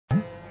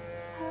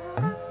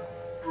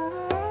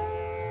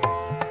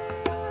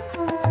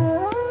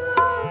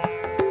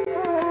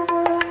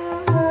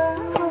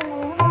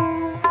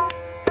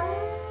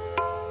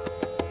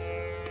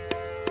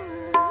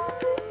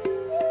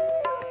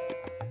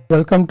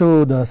Welcome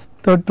to the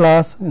third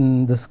class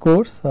in this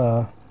course.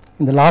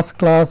 In the last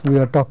class we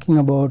are talking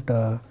about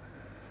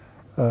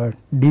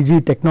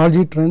DG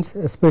technology trends,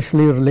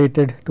 especially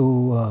related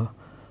to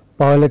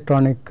power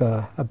electronic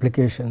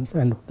applications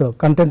and the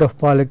content of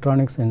power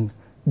electronics in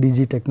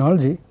DG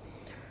technology.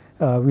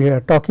 We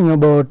are talking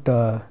about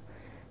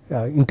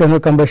internal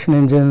combustion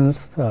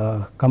engines,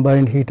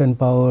 combined heat and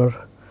power,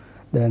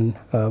 then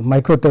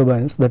micro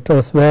turbines. That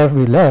was where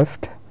we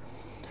left,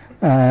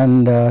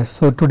 and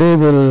so today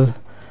we will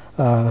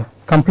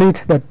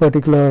complete that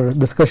particular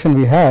discussion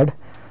we had.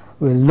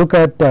 We will look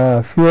at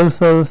fuel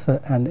cells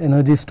and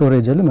energy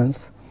storage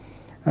elements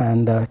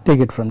and take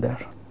it from there.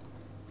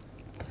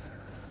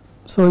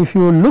 So, if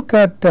you look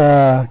at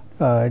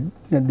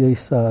these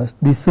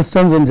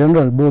systems in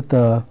general, both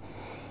the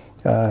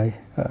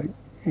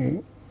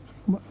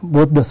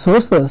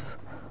sources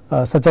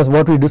such as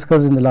what we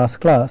discussed in the last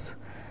class,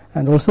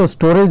 and also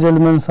storage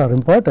elements are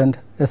important,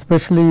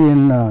 especially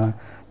in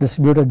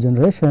distributed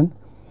generation,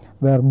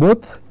 where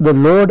both the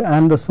load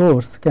and the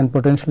source can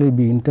potentially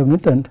be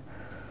intermittent.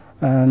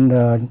 And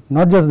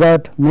not just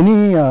that,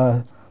 many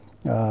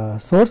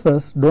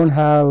sources do not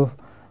have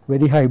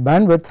very high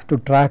bandwidth to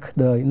track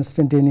the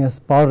instantaneous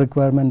power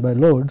requirement by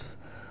loads.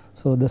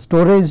 So, the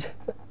storage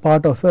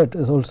part of it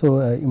is also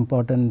an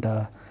important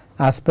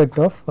aspect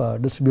of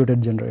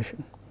distributed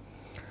generation.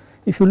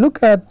 If you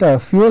look at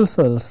fuel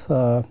cells,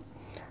 the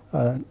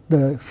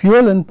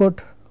fuel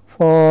input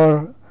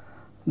for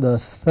the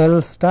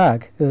cell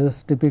stack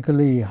is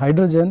typically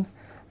hydrogen,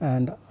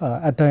 and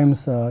at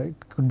times it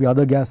could be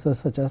other gases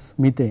such as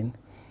methane.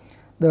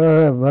 There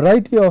are a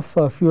variety of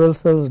fuel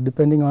cells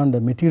depending on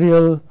the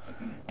material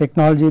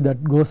technology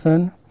that goes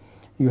in.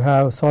 You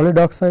have solid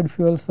oxide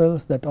fuel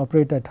cells that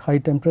operate at high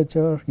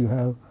temperature, you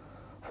have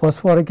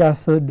phosphoric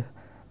acid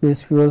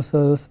based fuel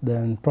cells,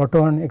 then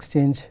proton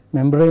exchange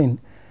membrane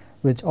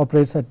which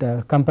operates at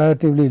a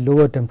comparatively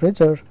lower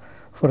temperature.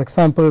 For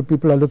example,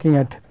 people are looking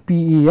at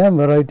PEM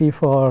variety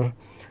for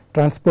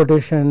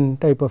transportation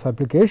type of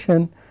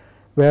application,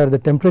 where the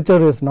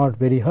temperature is not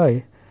very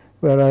high,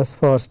 whereas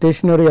for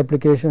stationary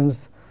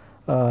applications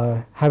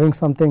having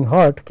something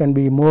hot can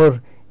be more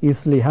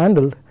easily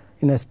handled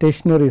in a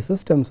stationary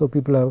system. So,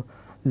 people have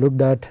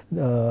looked at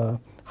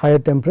higher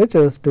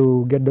temperatures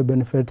to get the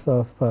benefits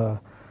of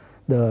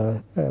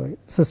the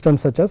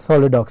systems such as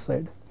solid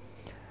oxide.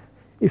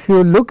 If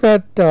you look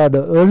at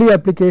the early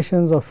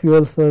applications of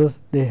fuel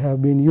cells, they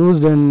have been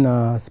used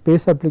in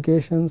space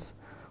applications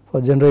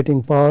for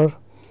generating power,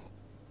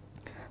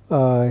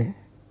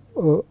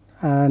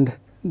 and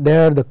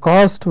there the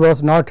cost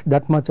was not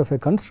that much of a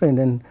constraint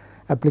in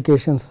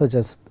applications such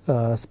as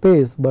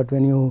space, but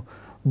when you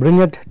bring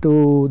it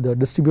to the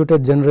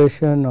distributed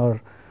generation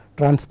or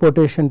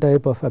transportation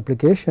type of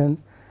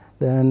application,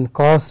 then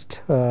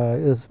cost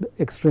is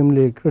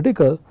extremely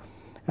critical.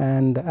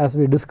 And as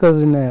we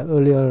discussed in an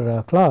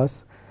earlier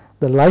class,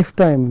 the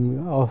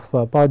lifetime of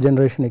power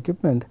generation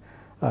equipment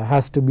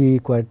has to be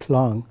quite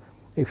long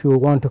if you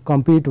want to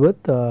compete with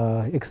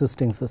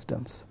existing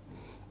systems.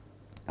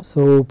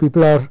 So,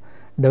 people are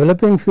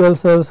developing fuel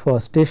cells for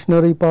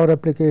stationary power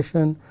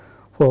application,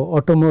 for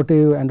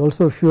automotive, and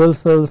also fuel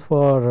cells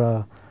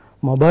for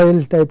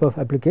mobile type of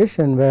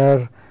application,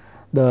 where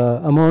the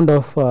amount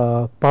of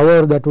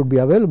power that would be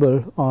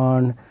available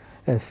on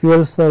a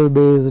fuel cell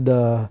based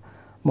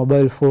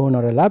mobile phone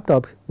or a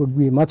laptop would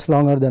be much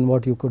longer than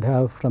what you could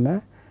have from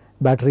a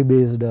battery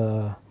based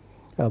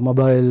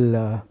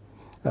mobile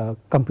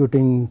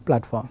computing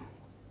platform.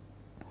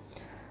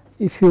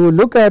 If you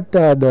look at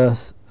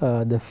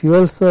the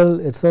fuel cell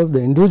itself,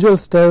 the individual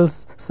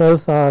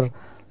cells are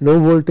low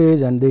voltage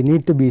and they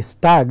need to be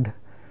stacked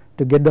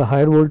to get the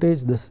higher voltage.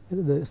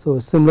 So,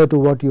 similar to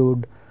what you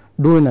would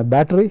do in a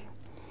battery.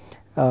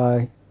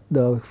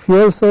 The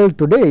fuel cell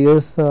today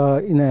is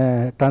in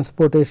a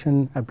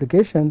transportation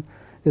application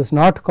is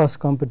not cost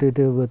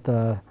competitive with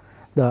the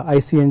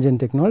IC engine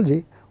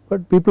technology,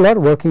 but people are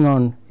working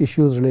on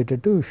issues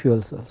related to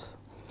fuel cells.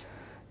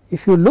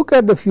 If you look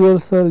at the fuel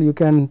cell, you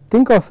can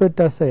think of it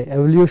as a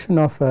evolution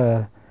of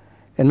a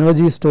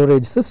energy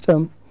storage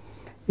system.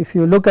 If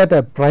you look at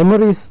a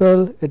primary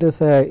cell, it is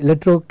a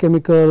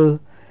electrochemical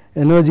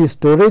energy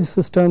storage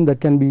system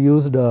that can be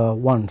used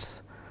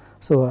once.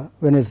 So,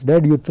 when it is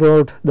dead, you throw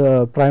out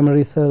the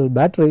primary cell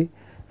battery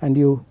and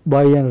you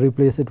buy and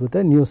replace it with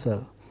a new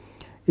cell.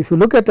 If you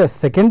look at a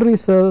secondary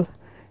cell,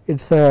 it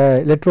is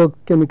a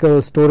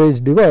electrochemical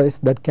storage device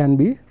that can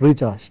be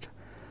recharged.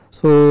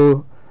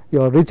 So,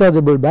 your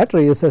rechargeable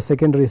battery is a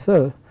secondary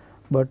cell,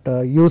 but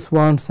use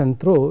once and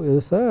throw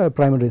is a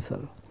primary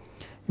cell.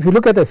 If you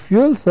look at a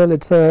fuel cell,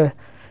 it is a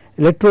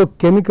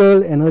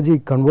electrochemical energy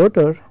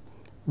converter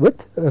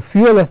with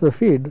fuel as the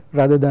feed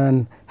rather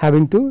than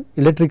having to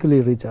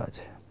electrically recharge.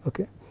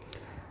 Okay.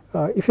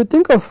 If you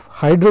think of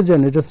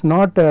hydrogen, it is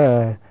not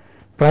a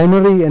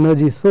primary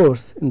energy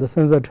source in the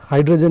sense that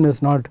hydrogen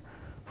is not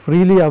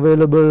freely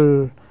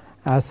available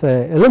as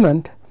an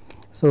element.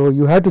 So,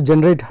 you have to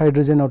generate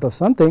hydrogen out of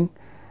something,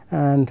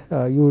 and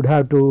you would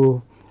have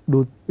to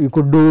do, you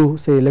could do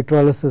say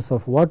electrolysis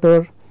of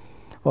water,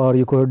 or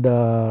you could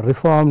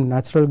reform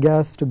natural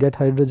gas to get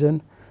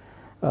hydrogen.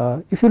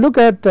 If you look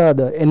at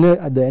the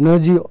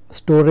energy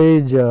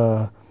storage,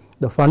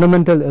 the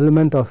fundamental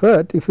element of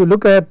it, if you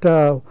look at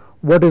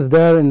what is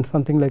there in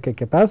something like a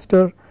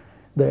capacitor,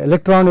 the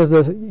electron is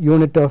the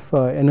unit of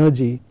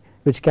energy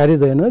which carries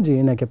the energy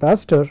in a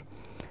capacitor.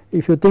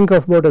 If you think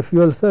about a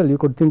fuel cell, you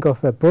could think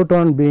of a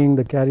proton being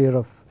the carrier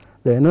of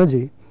the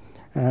energy,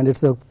 and it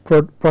is the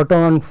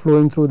proton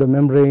flowing through the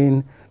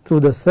membrane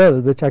through the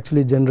cell which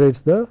actually generates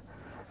the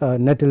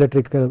net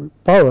electrical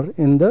power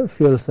in the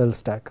fuel cell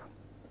stack.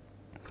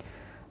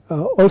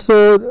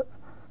 Also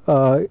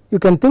you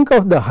can think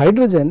of the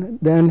hydrogen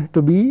then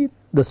to be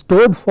the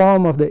stored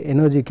form of the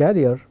energy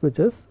carrier, which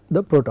is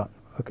the proton.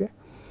 Okay.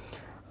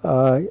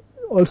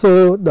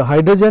 Also the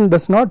hydrogen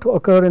does not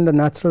occur in the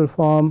natural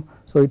form,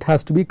 so it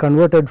has to be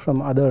converted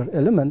from other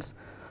elements.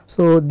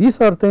 So these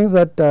are things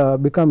that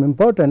become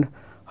important.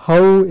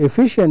 How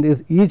efficient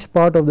is each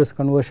part of this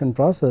conversion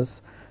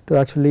process to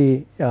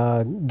actually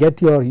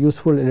get your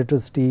useful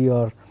electricity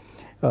or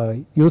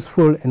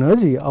useful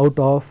energy out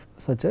of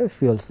such a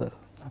fuel cell.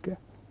 Okay.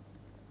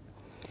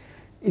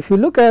 If you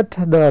look at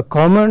the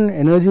common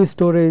energy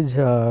storage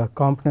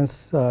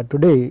components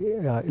today,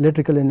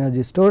 electrical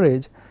energy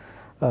storage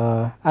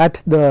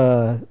at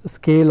the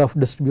scale of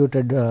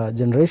distributed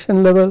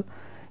generation level,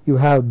 you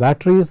have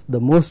batteries. The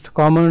most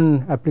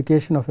common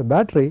application of a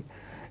battery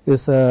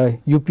is a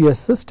UPS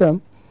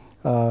system,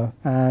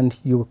 and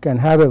you can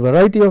have a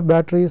variety of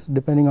batteries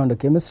depending on the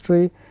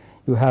chemistry.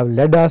 You have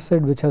lead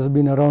acid, which has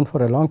been around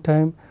for a long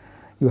time.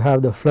 You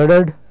have the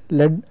flooded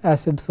lead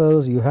acid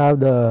cells. You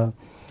have the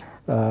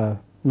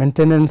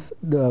maintenance,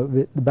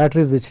 the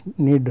batteries which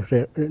need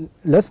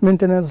less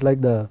maintenance,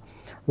 like the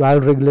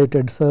valve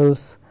regulated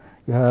cells.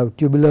 You have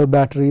tubular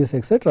batteries,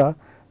 etc.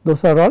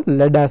 Those are all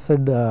lead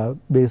acid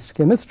based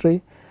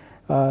chemistry.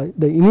 The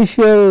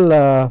initial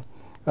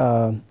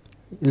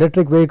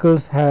electric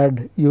vehicles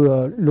had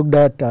looked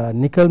at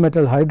nickel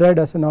metal hydride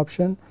as an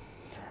option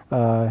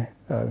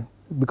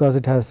because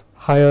it has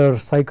higher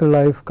cycle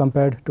life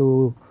compared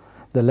to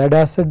the lead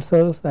acid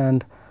cells,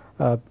 and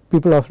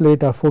people of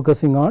late are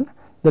focusing on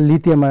the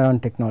lithium ion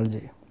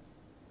technology.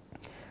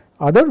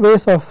 Other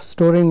ways of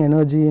storing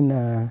energy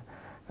in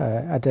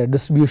at a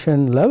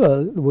distribution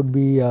level would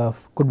be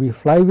could be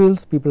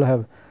flywheels. People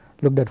have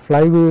looked at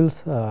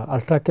flywheels,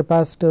 ultra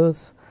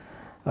capacitors.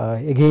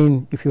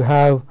 Again, if you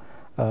have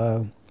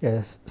a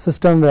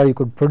system where you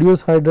could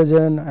produce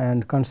hydrogen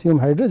and consume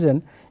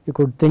hydrogen, you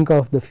could think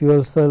of the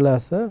fuel cell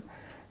as a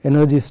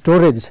energy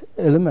storage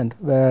element,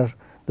 where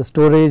the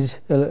storage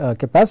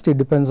capacity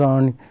depends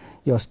on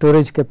your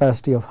storage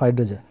capacity of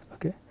hydrogen.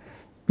 Okay.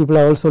 People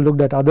have also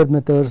looked at other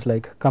methods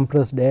like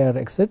compressed air,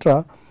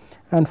 etc.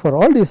 And for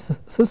all these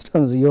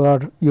systems, you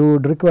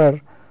would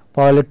require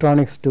power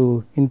electronics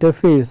to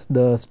interface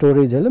the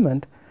storage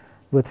element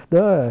with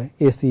the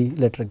AC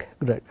electric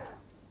grid.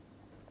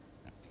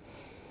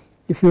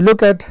 If you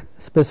look at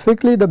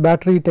specifically the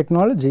battery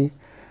technology,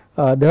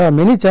 there are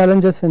many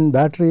challenges in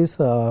batteries.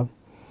 The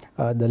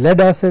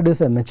lead acid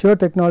is a mature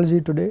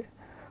technology today,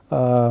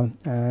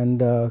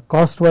 and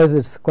cost wise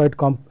it is quite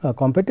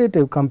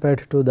competitive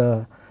compared to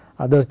the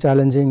other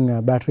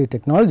challenging battery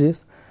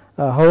technologies.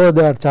 However,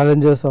 there are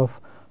challenges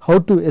of how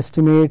to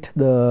estimate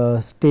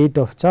the state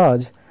of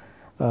charge.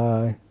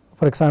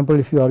 For example,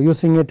 if you are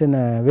using it in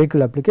a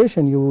vehicle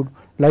application, you would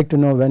like to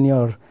know when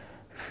your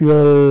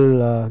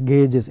fuel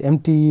gauge is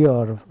empty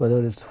or whether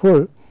it is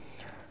full.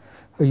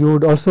 You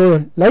would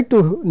also like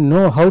to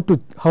know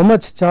how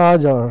much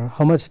charge or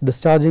how much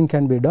discharging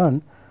can be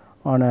done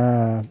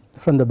on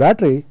from the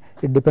battery.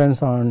 It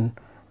depends on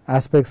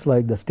aspects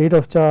like the state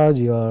of charge,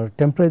 your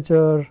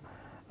temperature,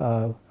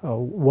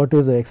 what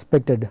is the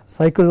expected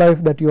cycle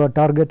life that you are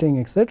targeting,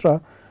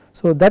 etc.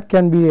 So that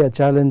can be a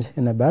challenge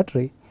in a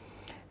battery.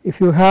 If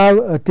you have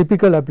a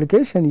typical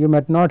application, you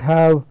might not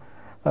have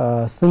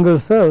single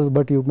cells,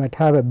 but you might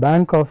have a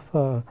bank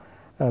of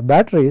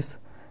batteries,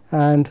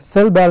 and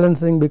cell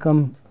balancing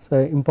becomes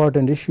an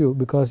important issue,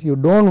 because you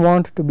do not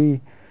want to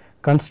be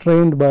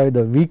constrained by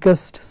the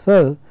weakest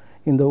cell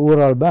in the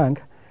overall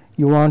bank.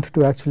 You want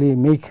to actually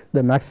make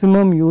the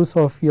maximum use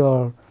of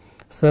your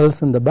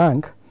cells in the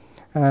bank,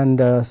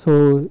 and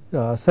so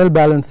cell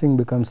balancing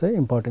becomes an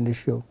important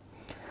issue.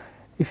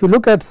 If you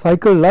look at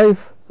cycle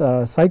life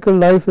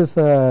is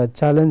a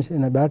challenge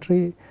in a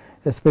battery,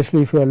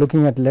 especially if you are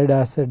looking at lead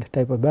acid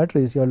type of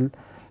batteries. You are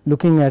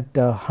looking at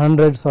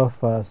hundreds of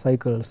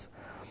cycles.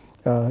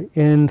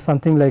 In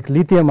something like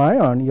lithium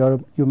ion,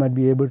 you might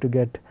be able to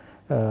get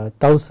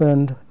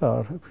 1000 or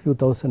a few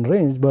thousand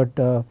range, but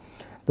the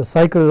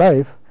cycle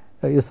life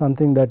is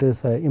something that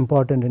is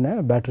important in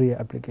a battery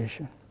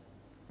application.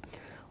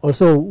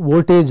 Also,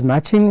 voltage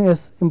matching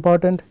is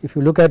important. If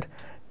you look at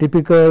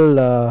typical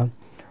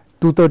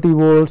 230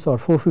 volts or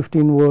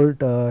 415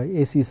 volt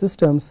AC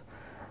systems,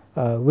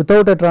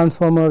 without a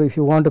transformer, if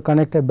you want to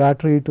connect a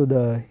battery to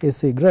the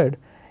AC grid,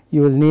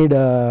 you will need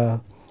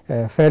a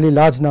fairly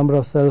large number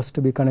of cells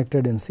to be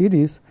connected in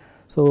series.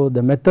 So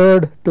the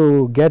method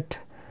to get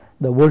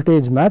the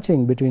voltage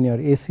matching between your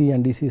AC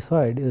and DC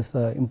side is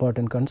an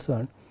important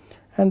concern,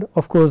 and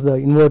of course, the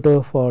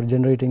inverter for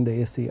generating the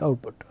AC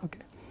output.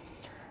 Okay.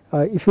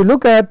 If you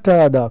look at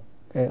the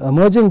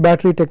emerging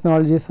battery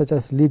technologies such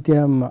as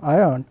lithium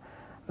ion,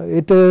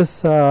 it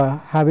is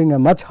having a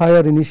much higher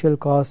initial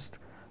cost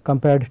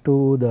compared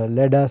to the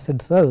lead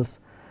acid cells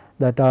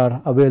that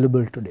are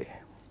available today.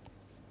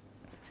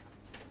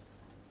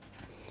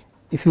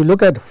 If you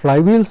look at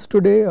flywheels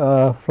today,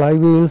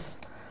 flywheels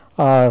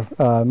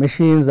are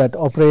machines that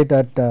operate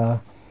at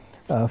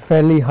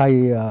fairly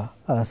high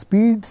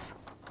speeds.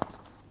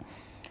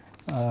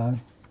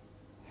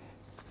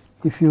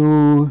 If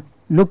you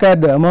look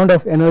at the amount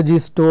of energy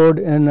stored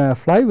in a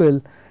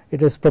flywheel,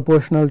 it is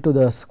proportional to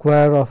the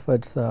square of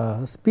its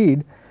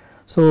speed.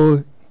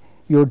 So,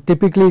 you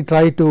typically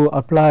try to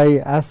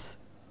apply as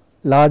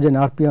large an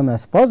RPM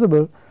as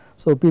possible.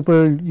 So,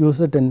 people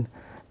use it in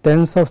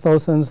tens of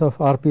thousands of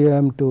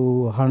RPM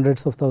to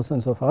hundreds of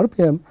thousands of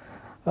RPM.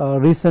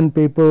 Recent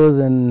papers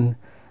in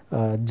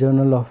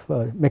Journal of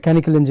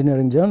Mechanical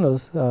Engineering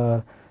journals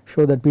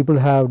show that people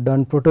have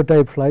done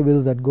prototype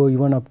flywheels that go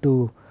even up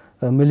to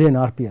a million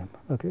RPM.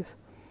 Okay.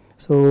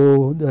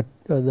 So,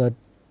 the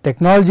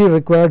technology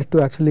required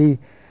to actually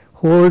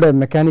hold a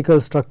mechanical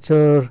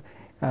structure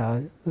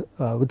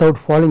without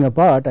falling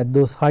apart at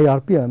those high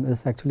RPM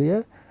is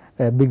actually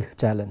a big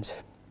challenge.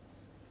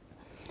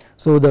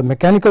 So, the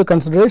mechanical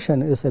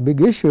consideration is a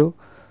big issue.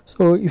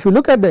 So, if you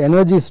look at the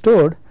energy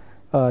stored,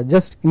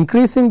 just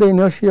increasing the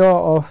inertia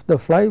of the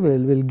flywheel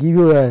will give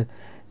you a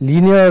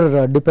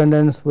linear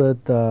dependence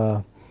with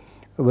the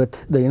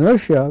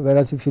inertia,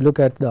 whereas if you look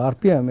at the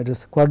RPM, it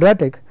is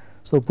quadratic.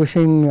 So,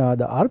 pushing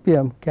the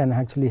RPM can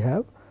actually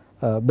have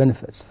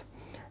benefits.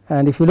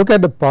 And if you look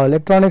at the power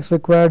electronics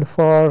required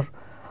for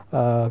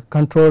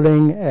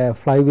controlling a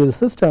flywheel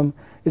system,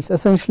 it is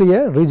essentially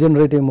a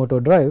regenerative motor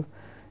drive.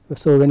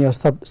 So, when you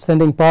are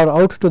sending power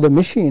out to the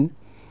machine,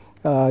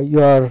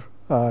 you are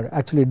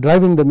actually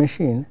driving the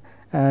machine,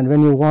 and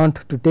when you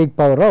want to take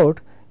power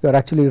out, you are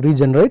actually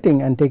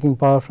regenerating and taking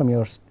power from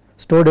your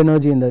stored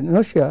energy in the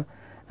inertia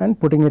and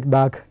putting it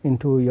back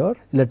into your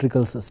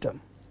electrical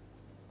system.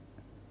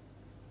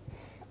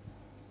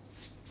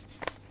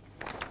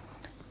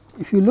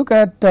 If you look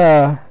at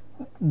the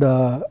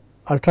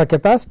ultra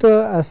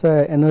capacitor as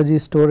an energy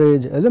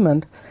storage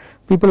element,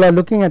 people are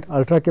looking at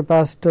ultra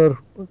capacitors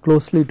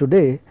closely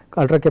today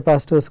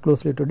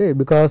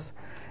because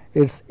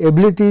its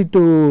ability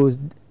to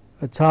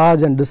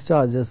charge and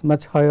discharge is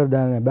much higher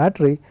than a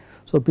battery.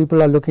 So,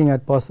 people are looking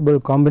at possible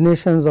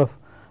combinations of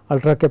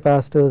ultra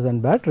capacitors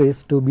and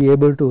batteries to be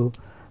able to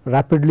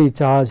rapidly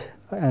charge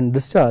and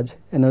discharge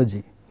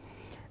energy.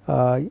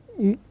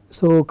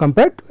 So,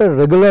 compared to a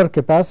regular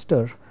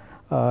capacitor,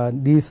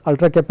 these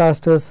ultra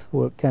capacitors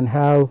can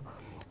have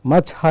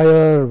much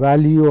higher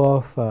value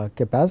of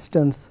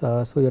capacitance.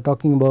 So, you are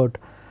talking about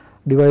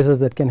devices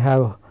that can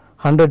have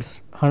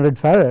 100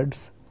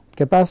 farads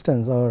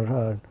capacitance,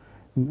 or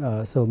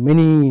so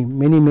many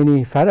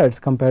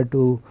farads compared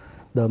to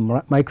the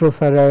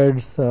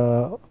microfarads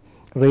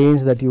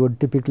range that you would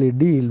typically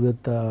deal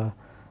with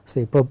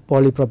say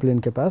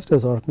polypropylene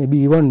capacitors, or maybe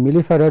even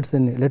millifarads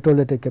in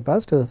electrolytic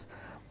capacitors,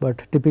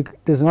 but it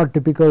is not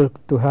typical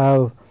to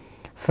have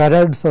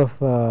farads of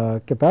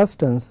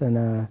capacitance in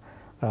a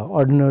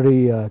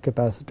ordinary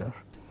capacitor.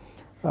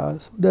 So,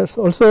 there is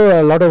also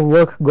a lot of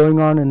work going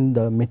on in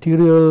the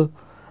material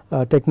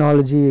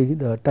technology,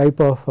 the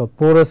type of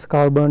porous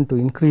carbon to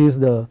increase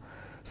the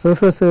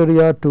surface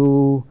area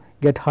to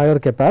get higher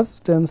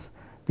capacitance.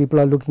 People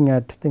are looking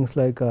at things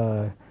like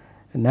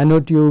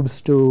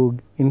nanotubes to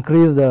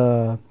increase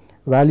the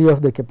value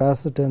of the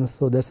capacitance.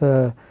 So, there is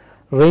a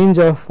range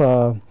of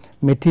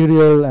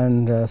material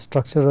and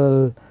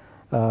structural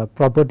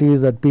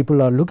properties that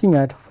people are looking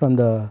at from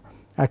the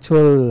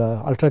actual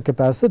ultra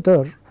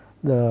capacitor,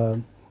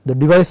 the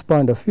device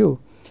point of view.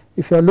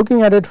 If you are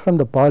looking at it from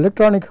the power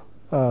electronic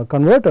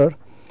converter,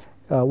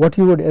 what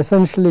you would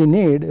essentially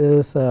need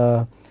is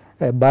a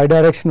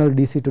bidirectional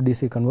DC to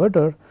DC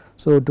converter.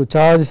 So, to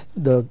charge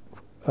the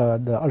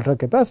ultra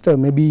capacitor,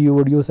 maybe you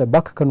would use a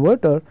buck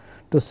converter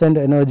to send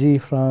energy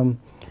from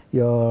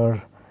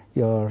your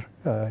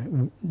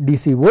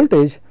DC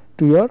voltage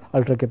to your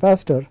ultra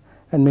capacitor,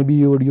 and maybe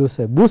you would use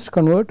a boost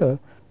converter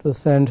to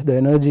send the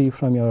energy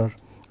from your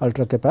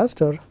ultra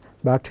capacitor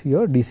back to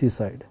your DC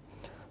side.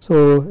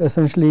 So,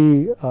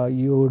 essentially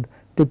you would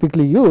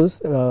typically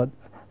use a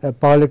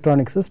power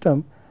electronic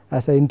system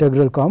as an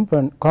integral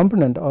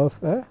component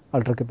of a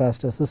ultra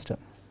capacitor system.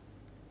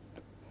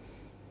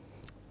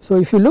 So,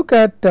 if you look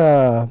at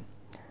the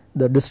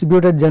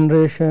distributed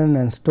generation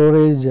and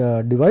storage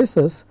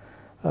devices,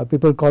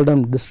 people call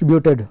them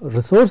distributed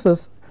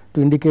resources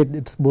to indicate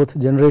it is both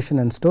generation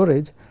and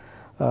storage.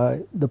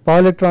 The power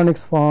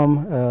electronics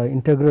form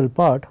integral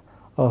part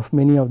of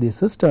many of these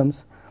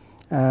systems,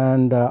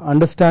 and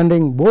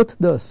understanding both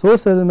the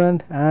source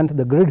element and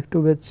the grid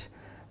to which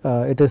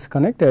it is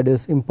connected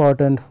is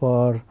important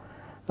for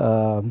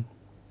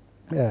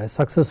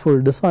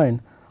successful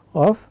design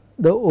of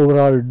the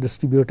overall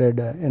distributed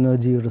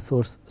energy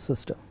resource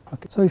system.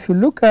 Okay. So, if you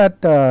look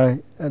at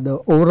the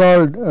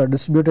overall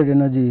distributed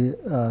energy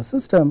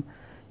system,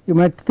 you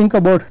might think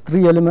about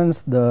 3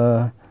 elements: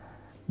 the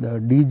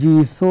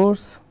DG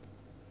source,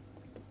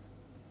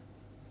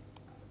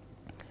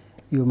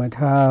 you might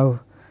have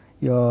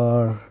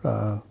your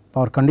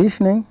power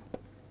conditioning,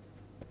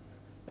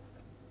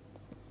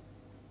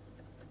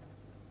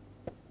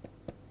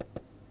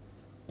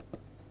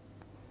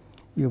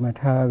 you might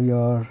have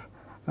your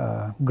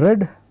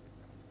grid,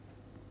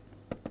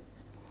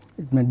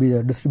 it might be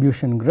the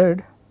distribution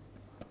grid.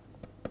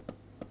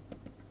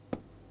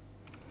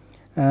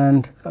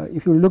 And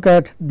if you look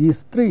at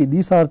these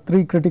are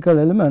 3 critical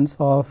elements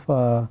of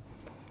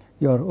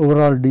your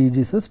overall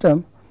DG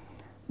system.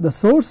 The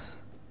source,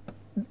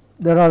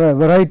 there are a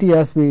variety,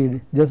 as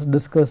we just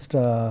discussed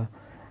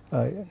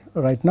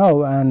right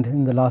now and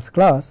in the last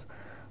class.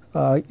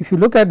 If you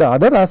look at the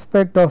other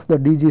aspect of the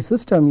DG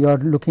system, you are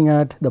looking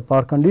at the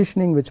power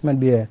conditioning, which might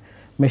be a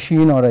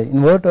machine or an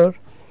inverter,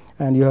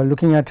 and you are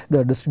looking at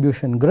the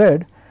distribution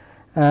grid.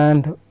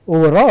 And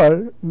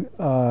overall,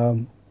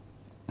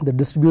 the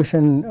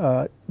distribution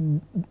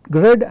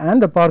grid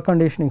and the power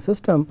conditioning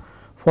system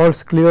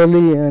falls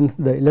clearly in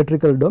the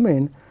electrical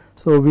domain.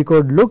 So, we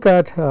could look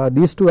at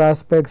these 2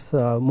 aspects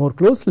more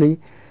closely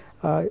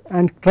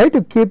and try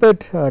to keep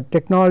it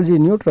technology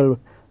neutral,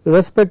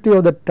 irrespective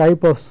of the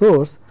type of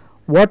source.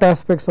 What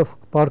aspects of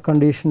power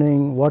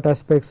conditioning, what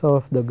aspects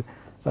of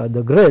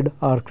the grid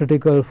are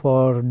critical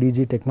for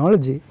DG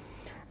technology.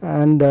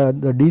 And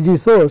the DG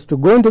source, to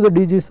go into the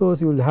DG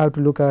source, you will have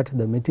to look at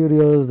the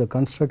materials, the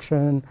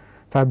construction,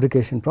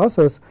 fabrication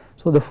process.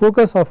 So, the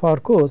focus of our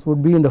course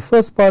would be, in the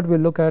first part we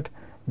will look at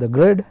the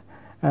grid,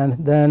 and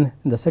then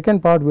in the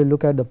second part we will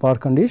look at the power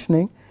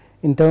conditioning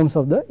in terms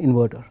of the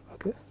inverter.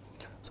 Okay.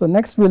 So,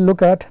 next we will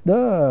look at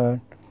the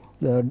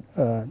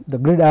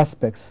grid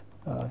aspects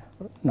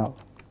now.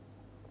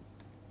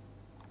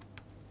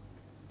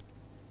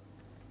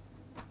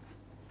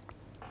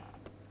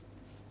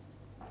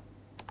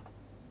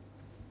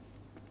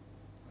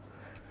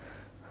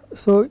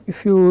 So,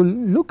 if you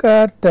look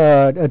at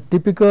a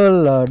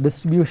typical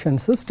distribution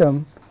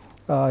system,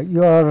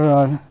 you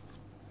are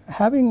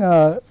having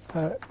a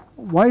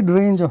wide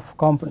range of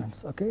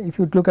components. Okay. If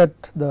you look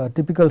at the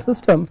typical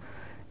system,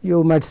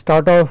 you might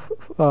start off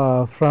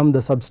from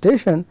the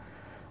substation.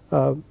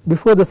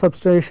 Before the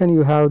substation,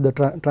 you have the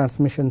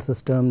transmission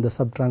system, the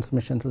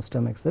sub-transmission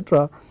system,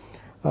 etc.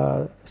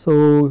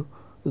 So,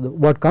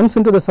 what comes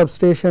into the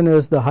substation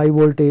is the high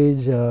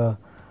voltage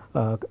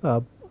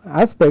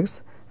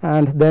aspects,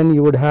 and then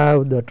you would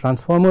have the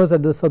transformers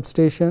at the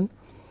substation,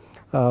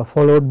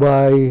 followed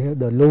by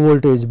the low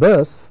voltage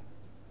bus,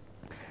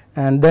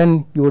 and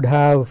then you would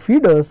have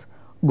feeders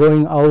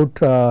going out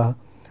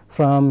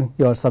from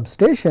your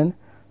substation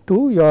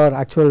to your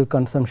actual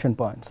consumption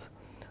points.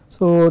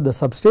 So, the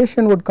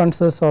substation would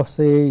consist of,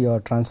 say,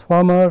 your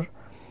transformer.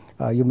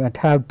 You might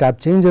have tap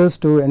changers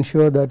to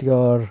ensure that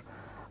your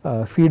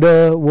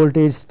feeder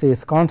voltage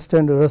stays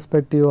constant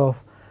irrespective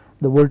of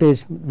the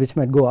voltage which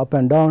might go up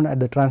and down at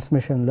the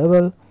transmission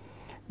level.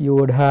 You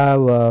would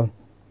have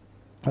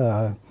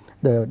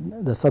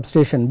the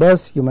substation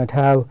bus, you might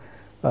have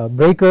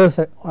breakers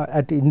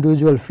at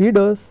individual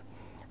feeders,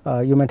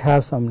 you might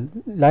have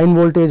some line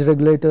voltage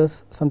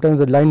regulators. Sometimes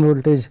the line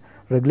voltage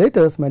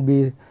regulators might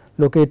be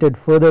located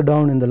further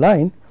down in the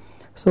line.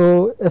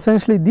 So,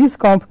 essentially these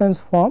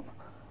components form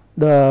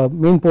the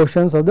main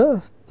portions of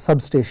the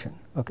substation.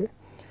 Okay.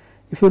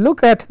 If you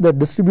look at the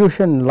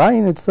distribution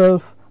line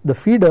itself, the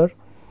feeder,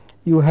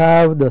 you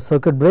have the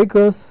circuit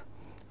breakers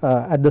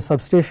at the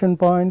substation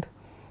point,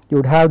 you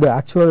would have the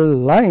actual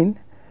line,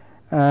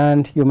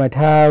 and you might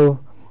have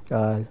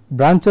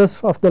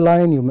branches of the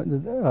line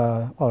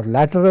or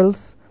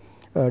laterals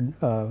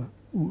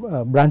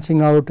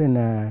branching out in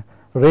a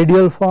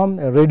radial form.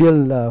 A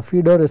radial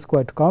feeder is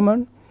quite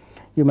common.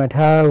 You might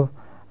have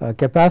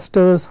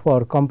capacitors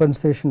for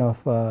compensation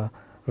of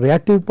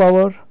reactive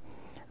power.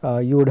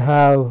 You would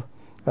have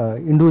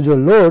individual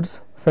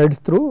loads fed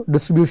through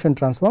distribution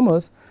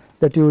transformers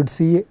that you would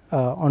see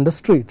on the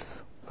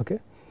streets. Okay.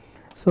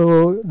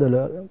 So,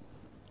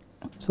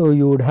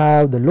 you would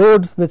have the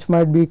loads which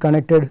might be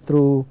connected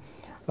through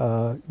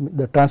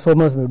the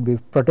transformers would be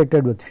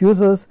protected with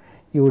fuses.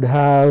 You would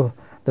have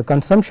the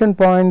consumption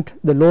point,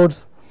 the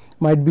loads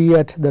might be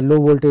at the low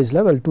voltage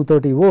level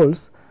 230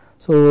 volts.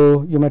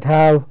 So, you might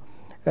have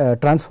a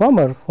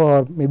transformer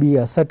for maybe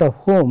a set of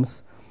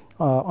homes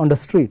on the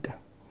street,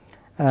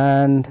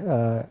 and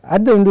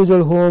at the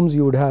individual homes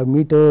you would have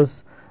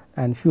meters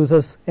and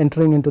fuses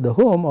entering into the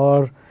home,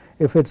 or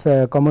if it is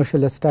a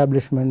commercial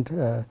establishment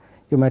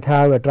you might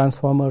have a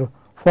transformer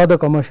for the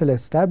commercial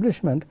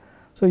establishment.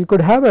 So, you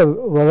could have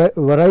a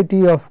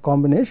variety of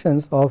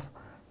combinations of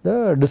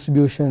the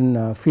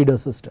distribution feeder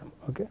system.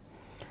 Okay.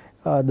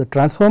 The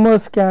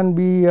transformers can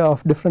be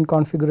of different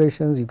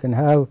configurations, you can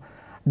have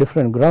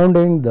different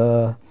grounding,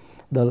 the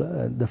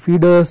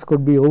feeders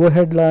could be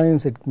overhead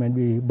lines, it might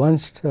be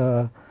bunched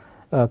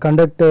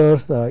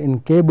conductors in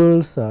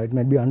cables, it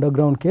might be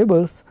underground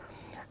cables.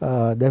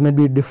 There may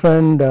be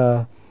different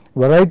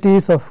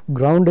varieties of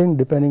grounding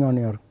depending on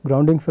your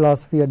grounding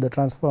philosophy at the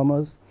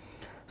transformers.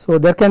 So,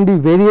 there can be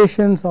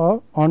variations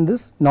on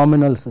this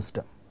nominal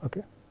system.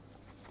 Okay.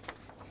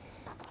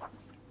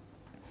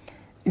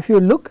 If you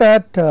look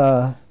at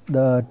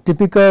the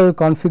typical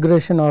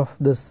configuration of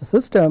this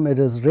system, it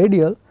is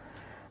radial,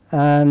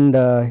 and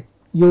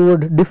you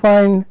would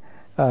define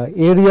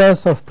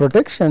areas of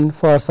protection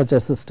for such a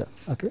system.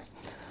 Okay.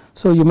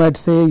 So, you might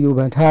say you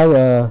might have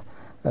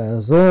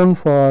a zone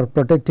for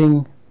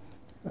protecting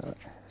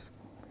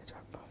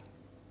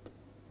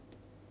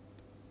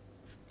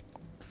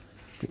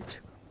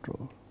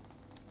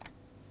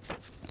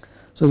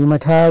So, you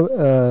might have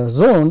a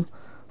zone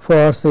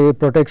for say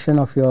protection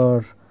of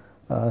your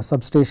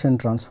substation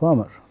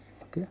transformer.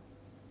 Okay.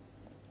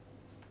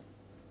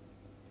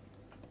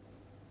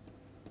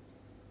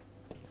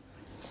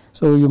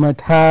 So, you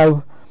might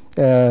have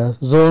a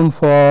zone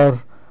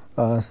for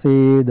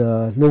say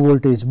the low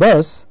voltage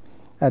bus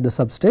at the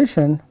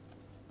substation.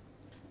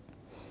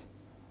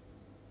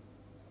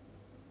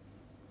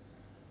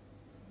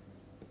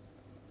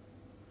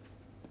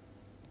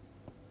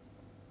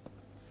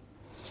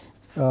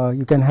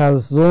 You can have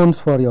zones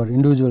for your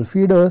individual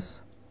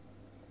feeders.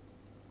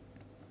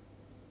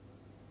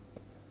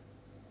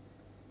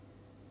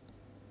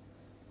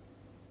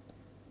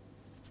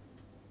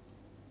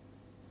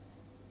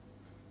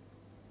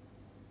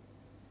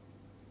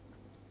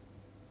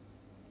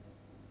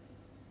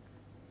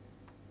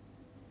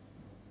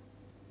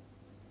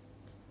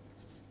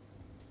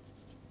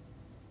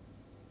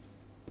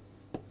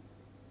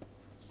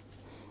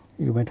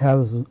 You might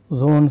have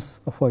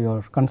zones for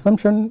your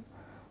consumption,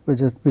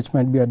 which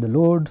might be at the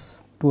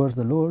loads, towards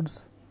the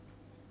loads.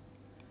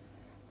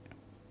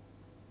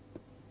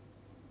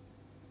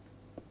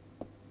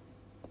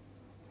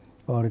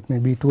 Or it may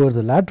be towards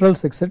the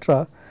laterals,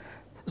 etc.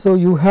 So,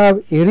 you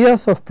have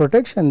areas of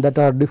protection that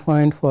are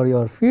defined for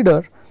your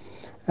feeder,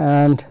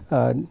 and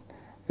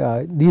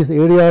these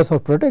areas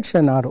of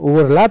protection are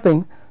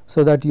overlapping,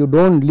 so that you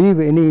do not leave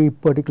any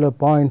particular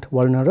point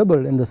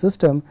vulnerable in the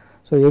system.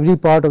 So, every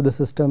part of the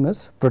system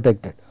is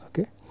protected.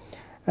 Okay.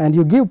 And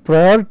you give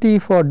priority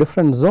for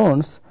different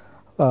zones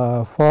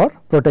for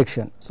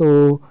protection.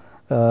 So,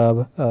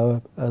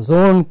 a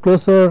zone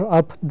closer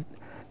up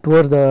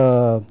towards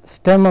the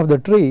stem of the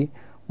tree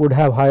would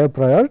have higher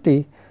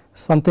priority,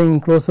 something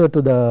closer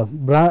to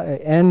the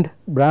end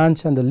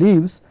branch and the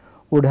leaves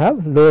would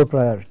have lower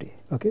priority.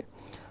 Okay.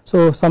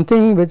 So,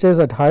 something which is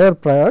at higher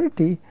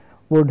priority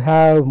would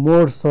have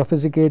more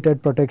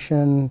sophisticated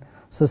protection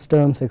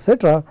systems,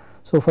 etc.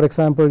 So, for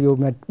example, you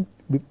might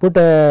put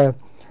a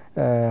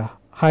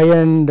high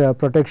end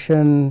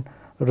protection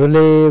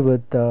relay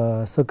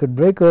with circuit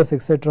breakers,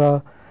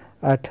 etc.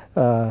 at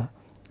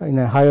in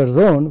a higher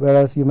zone,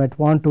 whereas you might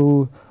want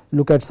to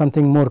look at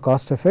something more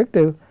cost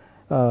effective,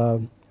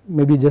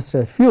 maybe just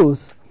a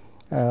fuse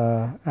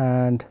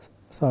and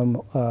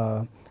some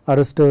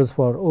arrestors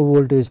for low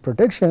voltage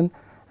protection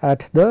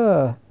at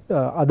the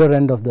other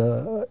end of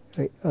the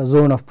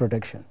zone of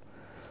protection.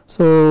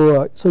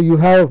 So, you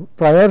have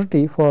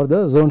priority for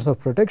the zones of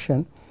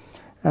protection,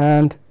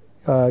 and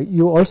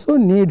you also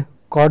need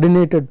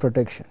coordinated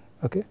protection.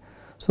 Okay.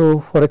 So,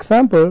 for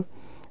example,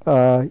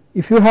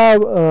 if you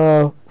have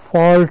a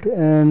fault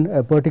in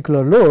a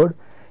particular load,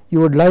 you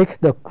would like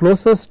the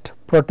closest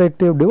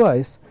protective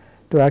device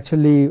to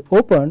actually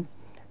open,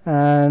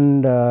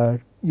 and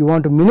you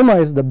want to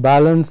minimize the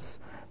balance,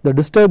 the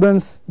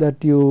disturbance that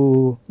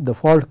the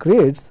fault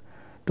creates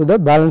to the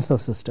balance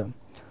of system.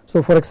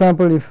 So, for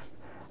example, if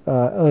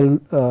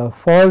a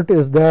fault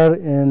is there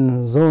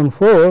in zone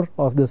 4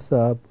 of this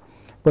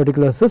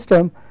particular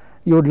system,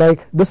 you would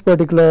like this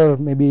particular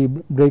maybe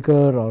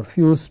breaker or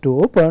fuse to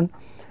open,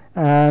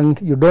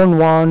 and you do not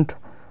want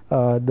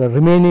the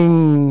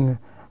remaining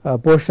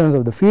portions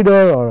of the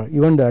feeder or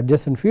even the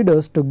adjacent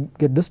feeders to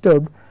get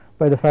disturbed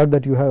by the fact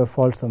that you have a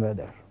fault somewhere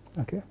there.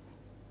 Okay.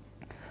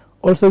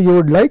 Also, you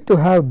would like to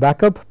have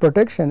backup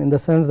protection in the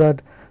sense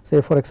that,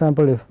 say for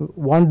example, if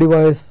one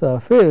device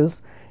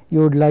fails,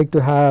 you would like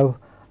to have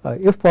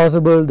if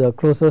possible the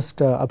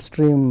closest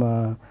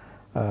upstream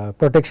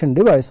protection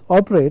device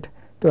operate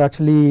to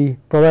actually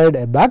provide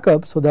a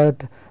backup, so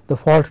that the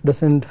fault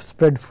does not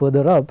spread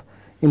further up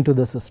into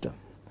the system.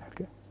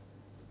 Okay.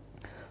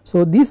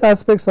 So, these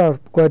aspects are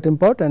quite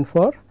important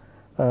for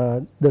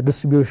the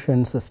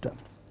distribution system.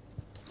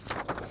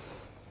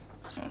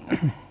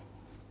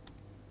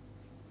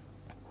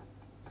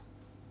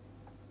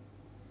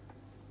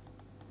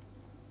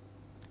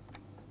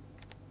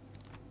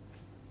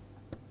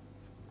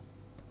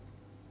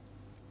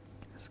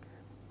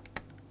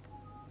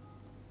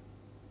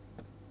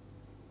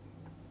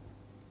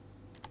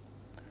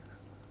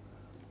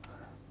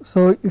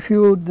 So, if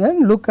you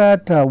then look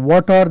at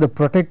what are the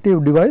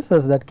protective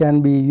devices that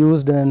can be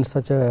used in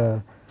such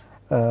a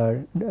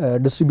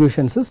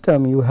distribution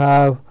system, you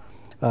have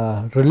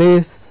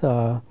relays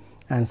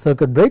and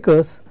circuit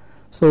breakers.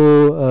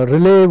 So, a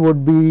relay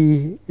would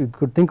be, you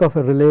could think of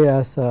a relay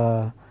as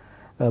a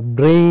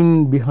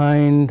brain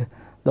behind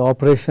the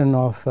operation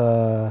of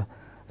a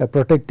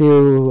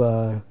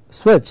protective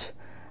switch,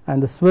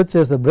 and the switch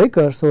is the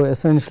breaker. So,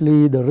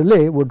 essentially the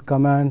relay would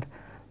command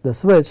the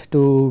switch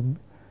to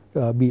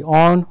be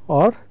on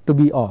or to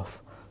be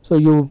off. So,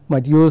 you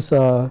might use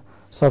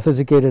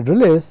sophisticated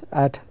relays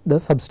at the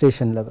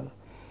substation level.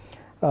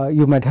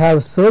 You might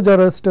have surge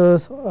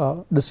arresters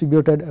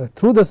distributed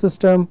through the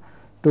system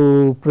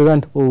to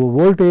prevent over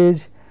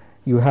voltage.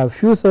 You have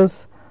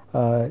fuses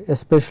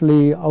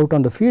especially out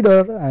on the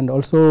feeder, and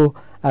also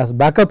as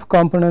backup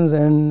components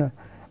in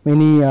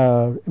many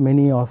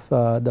of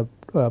the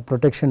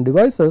protection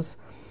devices.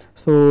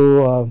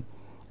 So,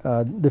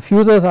 the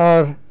fuses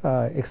are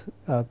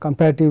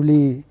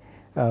comparatively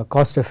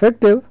cost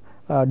effective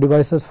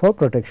devices for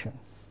protection.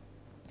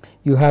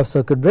 You have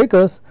circuit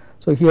breakers.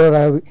 So, here I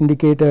have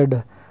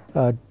indicated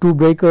 2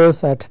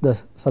 breakers at the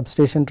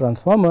substation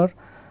transformer.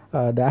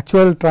 The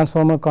actual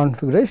transformer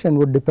configuration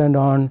would depend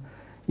on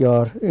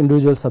your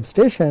individual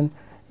substation.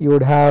 You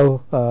would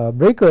have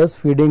breakers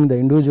feeding the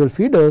individual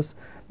feeders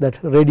that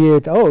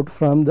radiate out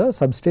from the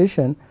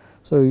substation.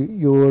 So,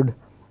 you would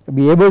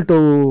be able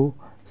to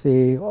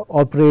say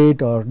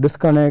operate or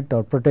disconnect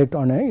or protect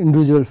on an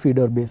individual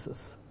feeder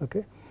basis.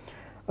 Okay.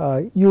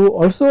 You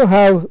also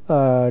have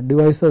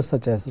devices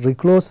such as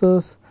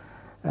reclosers,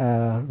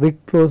 and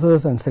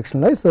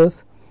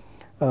sectionalizers.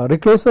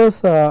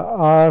 Reclosers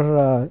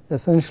are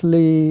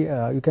essentially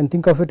you can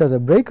think of it as a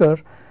breaker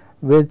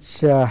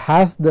which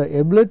has the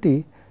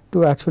ability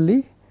to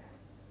actually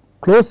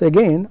close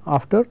again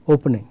after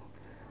opening.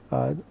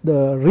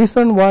 The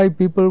reason why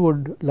people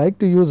would like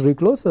to use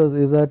reclosers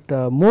is that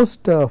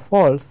most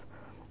faults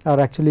are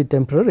actually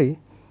temporary,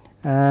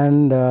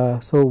 and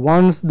so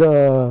once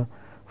the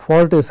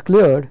fault is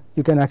cleared,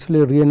 you can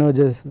actually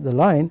re-energize the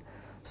line.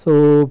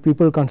 So,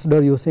 people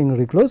consider using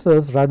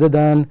reclosers rather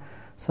than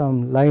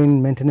some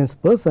line maintenance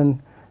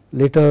person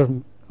later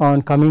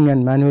on coming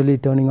and manually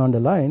turning on the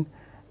line.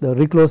 The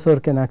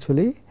recloser can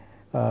actually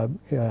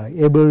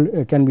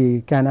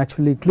can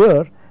actually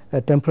clear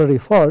a temporary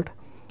fault.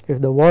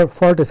 If the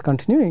fault is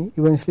continuing,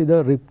 eventually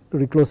the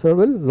recloser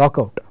will lock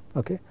out.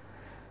 Okay.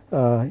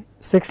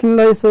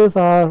 Sectionalizers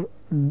are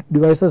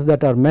devices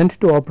that are meant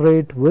to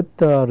operate with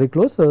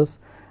reclosers,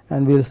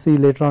 and we will see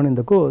later on in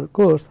the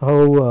course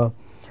how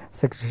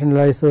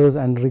sectionalizers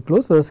and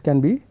reclosers can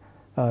be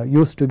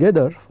used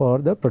together for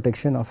the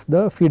protection of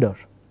the feeder.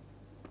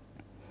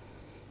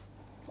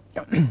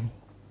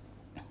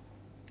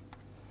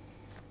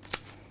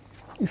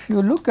 If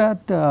you look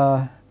at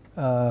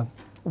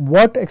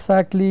what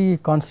exactly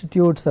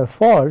constitutes a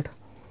fault,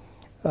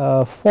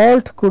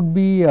 fault could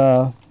be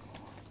a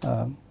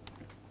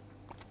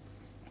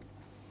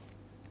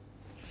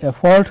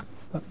fault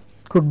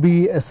could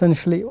be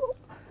essentially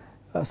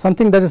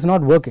something that is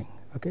not working.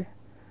 Okay.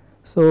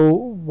 So,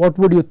 what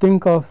would you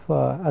think of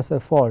as a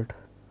fault?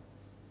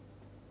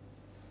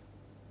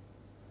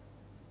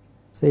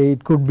 Say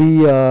it could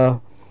be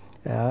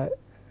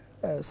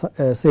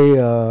say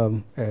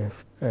a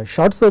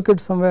short circuit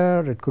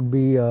somewhere, it could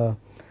be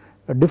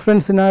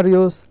different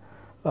scenarios.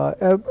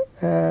 A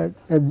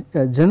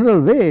general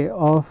way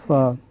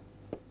of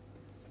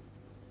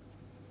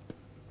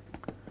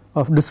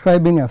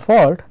describing a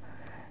fault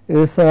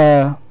is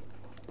a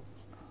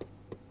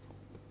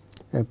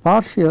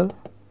partial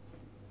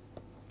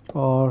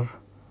or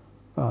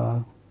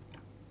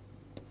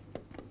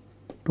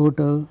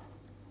total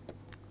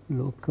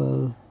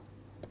local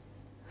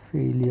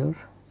failure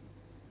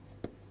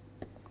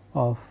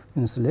of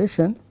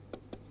insulation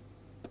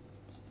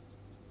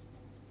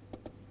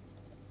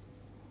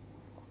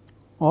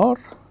or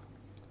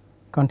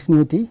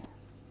continuity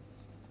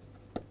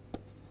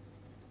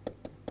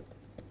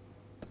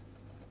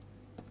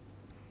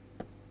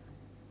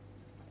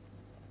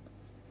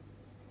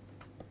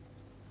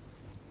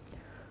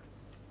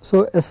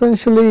So,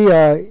 essentially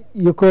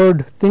you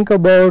could think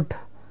about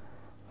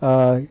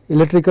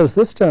electrical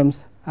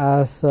systems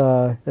as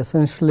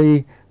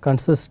essentially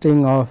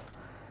consisting of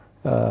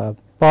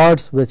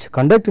parts which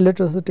conduct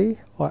electricity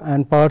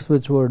and parts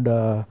which would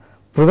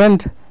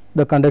prevent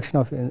the conduction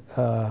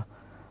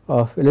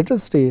of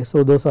electricity.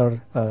 So, those are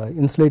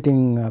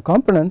insulating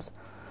components.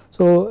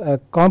 So, a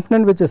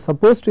component which is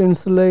supposed to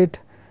insulate,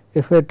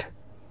 if it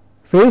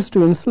fails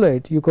to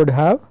insulate, you could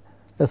have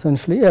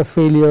essentially a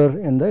failure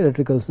in the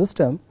electrical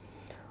system.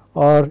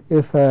 Or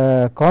if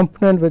a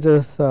component which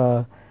is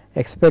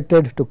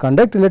expected to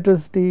conduct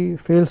electricity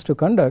fails to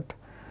conduct,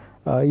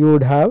 you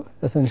would have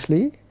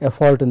essentially a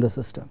fault in the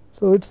system.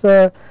 So, it is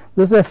this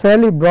is a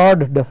fairly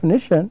broad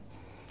definition,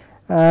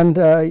 and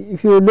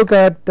if you look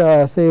at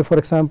say for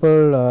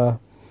example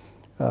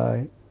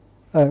an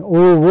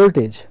over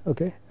voltage,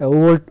 okay,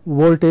 over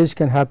voltage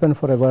can happen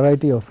for a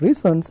variety of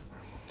reasons.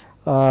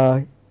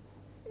 I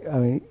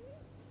mean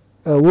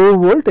over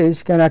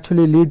voltage can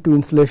actually lead to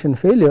insulation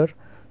failure.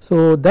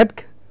 So,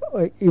 that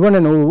even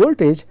an over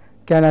voltage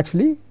can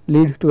actually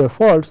lead to a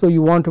fault. So,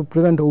 you want to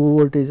prevent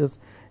over voltages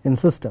in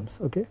systems.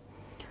 Okay.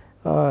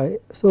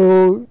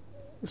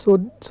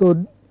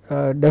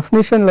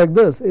 Definition like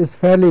this is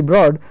fairly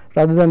broad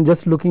rather than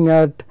just looking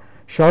at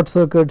short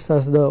circuits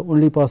as the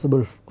only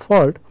possible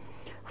fault.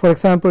 For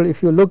example,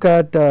 if you look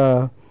at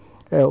over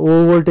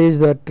voltage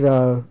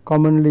that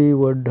commonly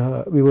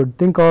we would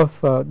think of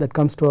that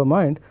comes to our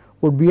mind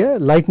would be a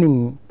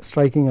lightning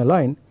striking a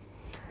line.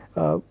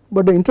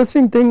 But the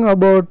interesting thing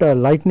about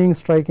lightning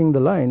striking the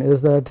line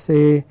is that,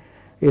 say,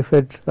 if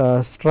it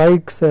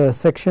strikes a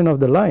section of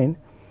the line,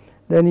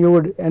 then you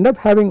would end up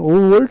having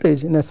over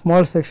voltage in a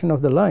small section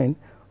of the line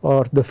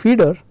or the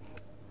feeder,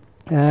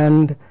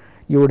 and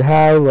you would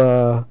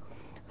have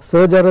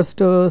surge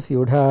arresters, you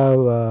would have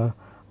over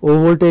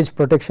voltage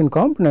protection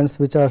components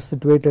which are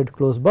situated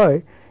close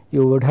by.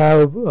 You would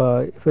have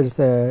if it is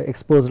a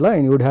exposed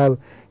line, you would have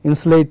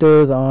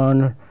insulators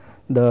on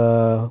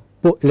the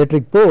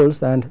electric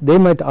poles and they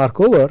might arc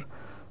over.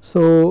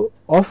 So,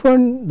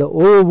 often the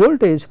over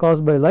voltage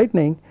caused by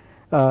lightning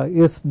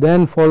is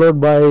then followed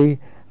by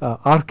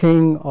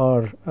arcing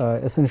or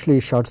essentially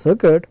short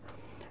circuit,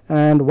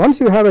 and once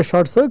you have a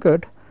short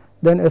circuit,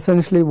 then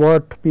essentially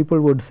what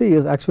people would see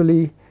is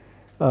actually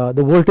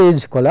the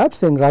voltage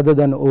collapsing rather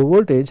than over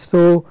voltage.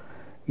 So,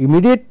 in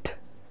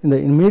the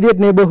immediate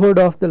neighborhood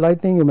of the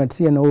lightning you might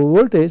see an over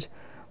voltage,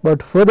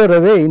 but further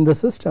away in the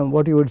system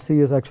what you would see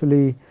is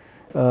actually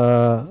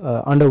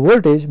under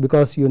voltage,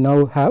 because you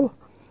now have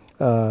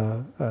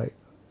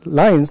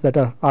lines that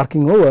are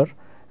arcing over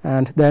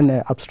and then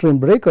an upstream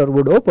breaker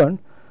would open.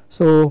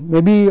 So,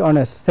 maybe on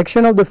a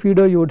section of the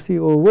feeder you would see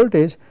over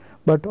voltage,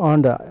 but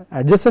on the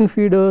adjacent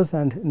feeders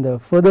and in the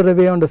further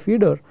away on the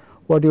feeder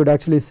what you would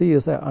actually see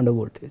is a under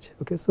voltage.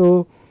 Okay.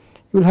 So,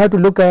 you will have to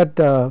look at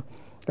a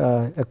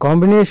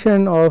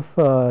combination of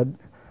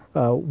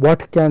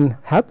what can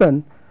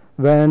happen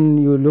when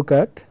you look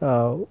at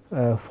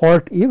a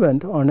fault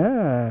event on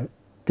a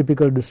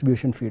typical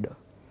distribution feeder.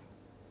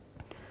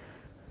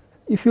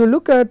 If you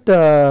look at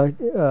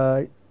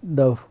the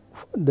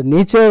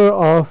nature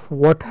of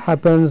what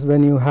happens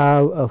when you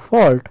have a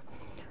fault,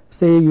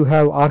 say you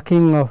have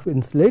arcing of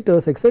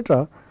insulators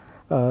etc.,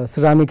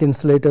 ceramic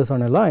insulators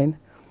on a line.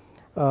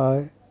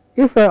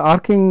 If a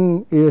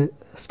arcing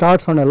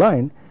starts on a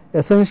line,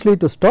 essentially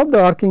to stop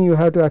the arcing you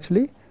have to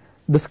actually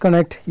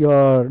disconnect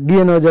your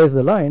de-energize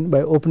the line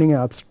by opening an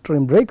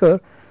upstream breaker.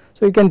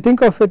 So, you can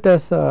think of it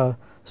as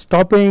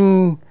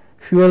stopping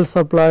fuel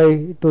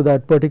supply to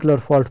that particular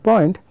fault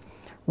point.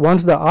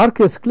 Once the arc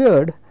is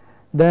cleared,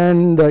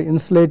 then the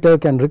insulator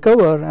can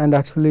recover and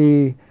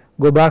actually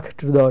go back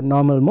to the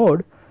normal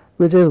mode,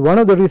 which is one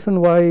of the reasons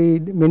why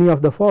many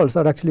of the faults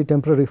are actually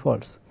temporary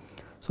faults.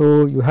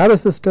 So, you have a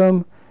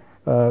system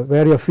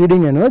where you are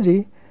feeding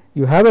energy,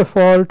 you have a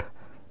fault,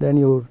 then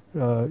you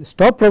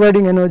stop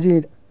providing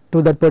energy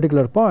to that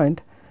particular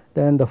point,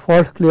 then the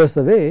fault clears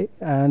away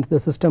and the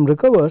system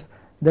recovers,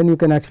 then you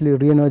can actually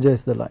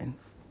re-energize the line.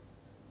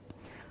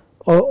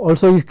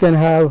 Also, you can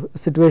have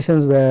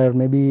situations where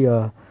maybe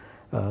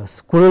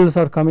squirrels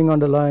are coming on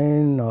the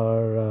line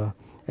or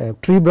a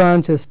tree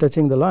branch is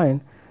touching the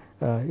line.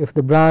 If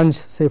the branch,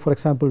 say for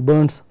example,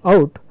 burns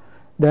out,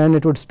 then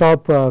it would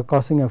stop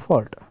causing a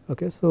fault.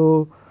 Okay.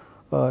 So,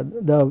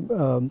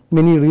 the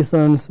many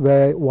reasons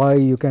why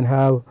you can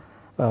have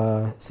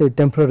say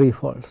temporary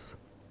faults.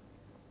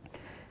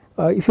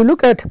 If you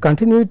look at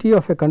continuity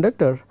of a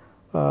conductor,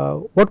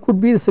 what could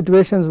be the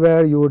situations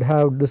where you would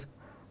have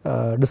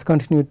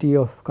discontinuity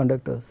of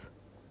conductors?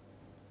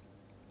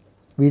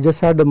 We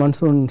just had the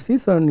monsoon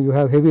season, you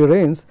have heavy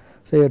rains,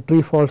 say a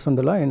tree falls on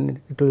the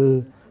line, it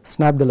will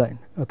snap the line.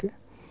 Okay.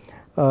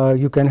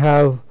 You can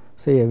have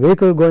say a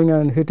vehicle going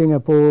and hitting a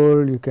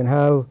pole, you can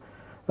have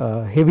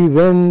heavy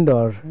wind,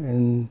 or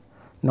in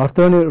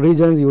northern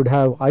regions you would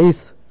have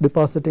ice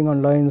depositing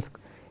on lines,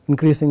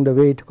 increasing the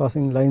weight,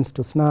 causing lines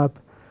to snap.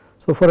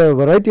 So, for a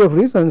variety of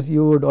reasons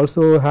you would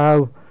also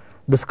have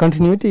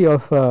discontinuity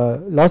of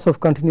loss of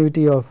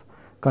continuity of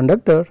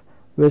conductor,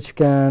 which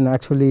can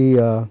actually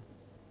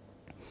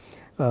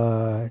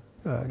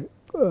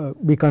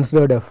be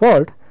considered a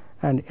fault,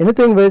 and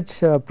anything which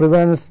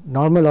prevents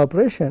normal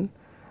operation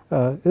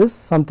is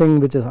something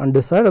which is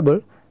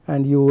undesirable,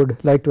 and you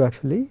would like to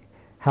actually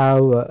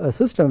have a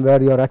system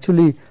where you are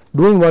actually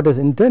doing what is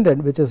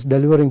intended, which is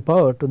delivering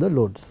power to the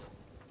loads.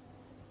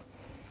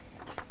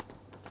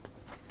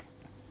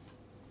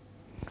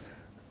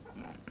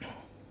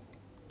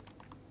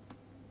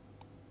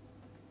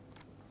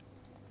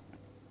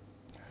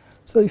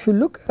 So, if you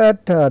look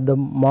at the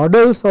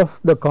models of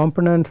the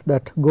component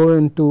that go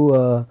into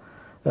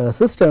a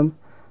system,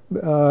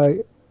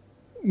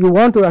 you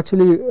want to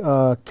actually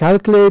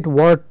calculate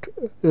what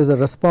is the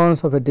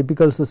response of a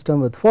typical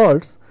system with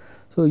faults.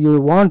 So,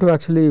 you want to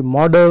actually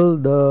model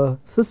the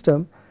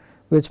system,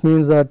 which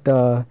means that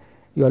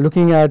you are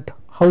looking at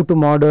how to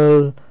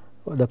model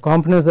the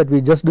components that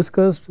we just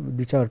discussed,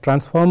 which are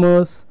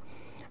transformers,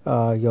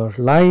 your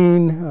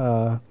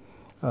line,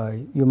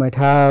 you might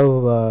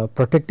have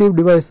protective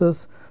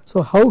devices.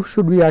 So, how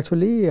should we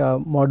actually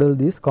model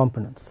these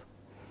components?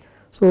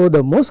 So,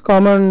 the most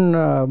common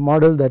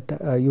model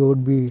that you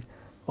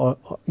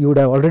would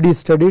have already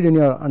studied in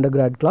your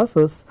undergrad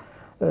classes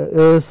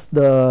is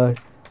the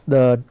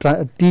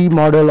T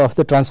model of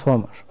the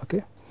transformer.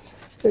 Okay.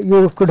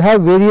 you could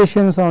have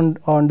variations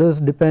on this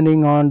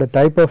depending on the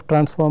type of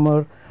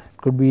transformer. It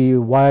could be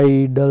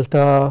Y,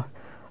 delta,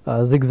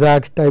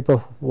 zigzag type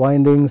of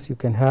windings. You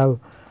can have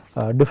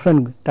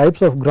different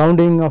types of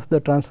grounding of the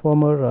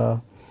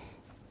transformer.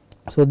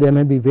 So there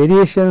may be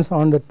variations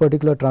on that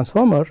particular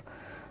transformer,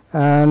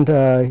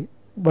 and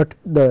but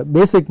the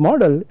basic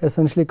model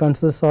essentially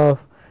consists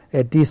of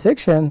a T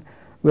section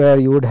where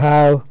you would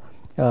have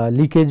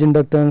leakage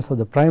inductance of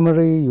the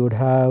primary, you would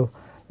have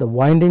the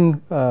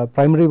winding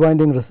primary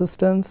winding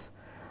resistance,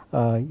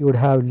 you would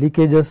have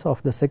leakages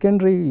of the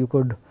secondary, you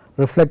could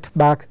reflect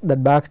back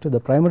to the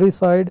primary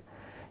side,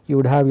 you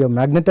would have your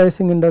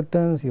magnetizing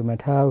inductance, you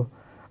might have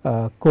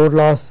core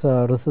loss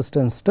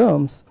resistance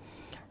terms,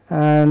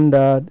 and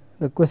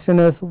the question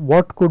is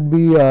what could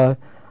be a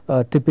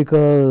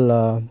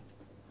typical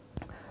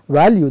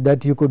value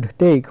that you could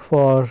take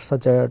for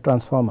such a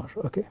transformer.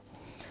 Okay.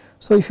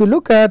 So, if you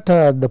look at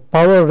the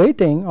power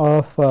rating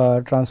of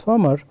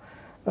transformer,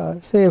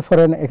 say for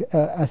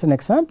as an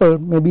example,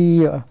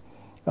 maybe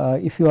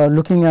if you are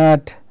looking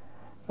at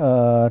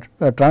a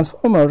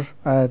transformer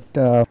at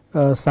a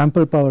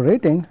sample power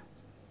rating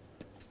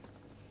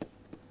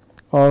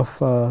of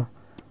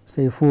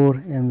say 4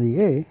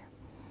 MVA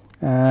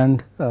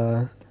and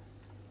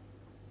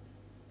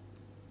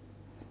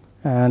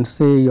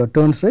say your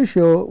turns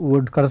ratio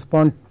would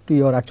correspond to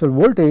your actual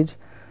voltage,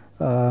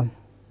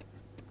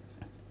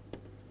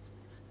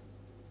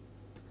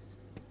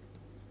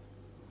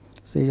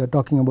 say you are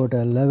talking about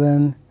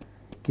 11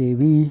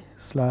 kV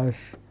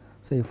slash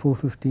say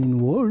 415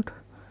 volt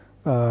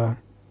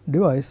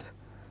device.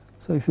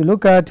 So, if you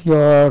look at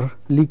your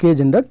leakage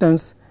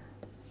inductance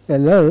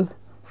LL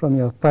from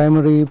your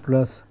primary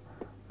plus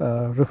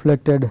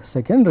reflected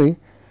secondary,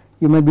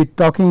 you may be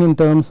talking in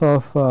terms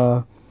of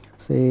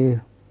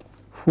say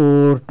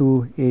 4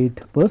 to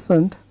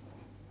 8%.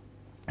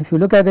 If you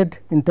look at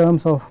it in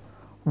terms of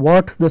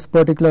what this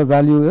particular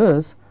value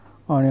is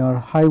on your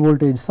high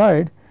voltage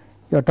side,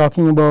 you are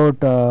talking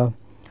about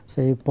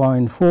say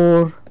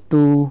 0.4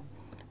 to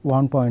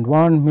 1.1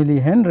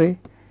 millihenry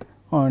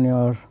on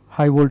your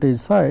high voltage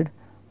side.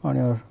 On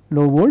your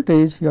low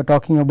voltage, you are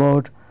talking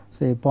about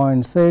say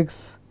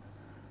 0.6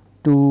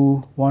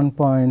 to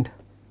 1.6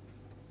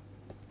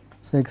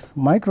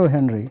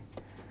 microhenry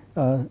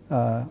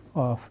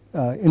of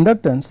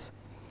inductance.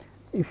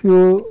 If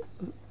you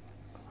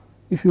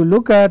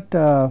look at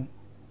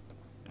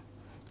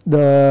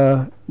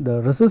the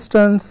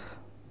resistance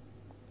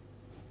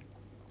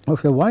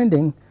of your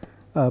winding,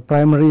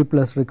 primary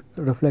plus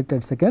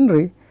reflected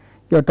secondary,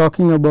 you are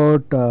talking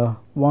about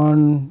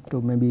 1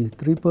 to maybe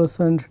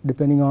 3%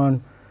 depending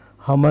on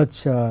how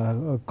much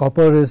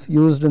copper is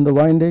used in the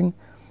winding.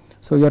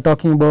 So, you are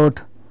talking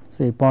about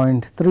say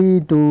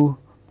 0.3 to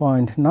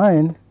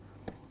 0.9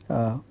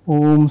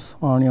 ohms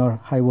on your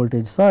high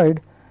voltage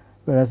side,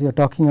 whereas you are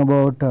talking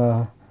about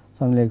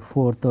something like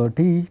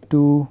 430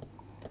 to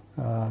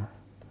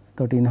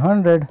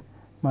 1300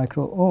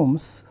 micro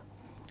ohms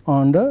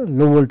on the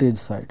low voltage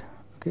side.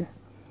 Okay.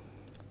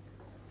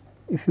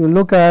 If you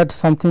look at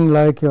something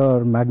like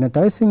your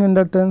magnetizing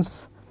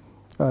inductance,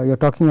 you are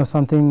talking of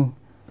something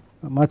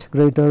much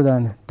greater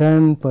than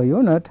 10 per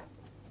unit,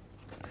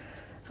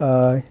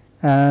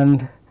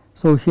 and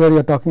so here you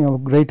are talking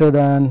of greater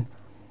than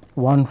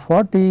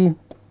 140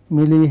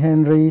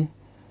 millihenry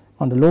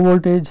on the low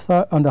voltage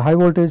side, on the high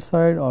voltage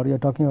side, or you are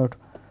talking about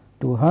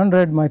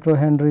 200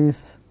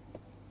 microhenries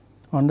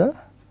on the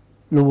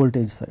low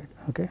voltage side.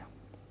 Okay.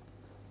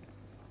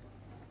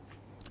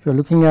 If you are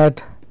looking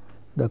at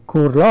the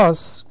core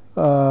loss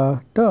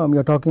term, you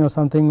are talking of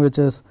something which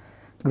is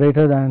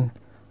greater than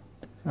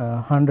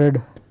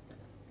 100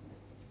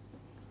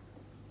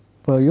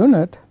 per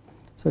unit.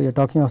 So, you are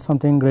talking of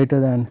something greater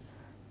than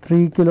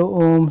 3 kilo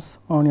ohms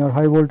on your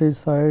high voltage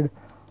side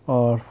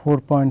or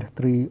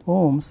 4.3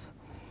 ohms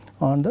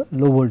on the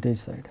low voltage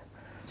side.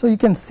 So, you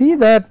can see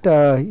that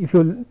if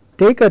you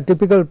take a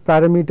typical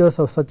parameters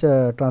of such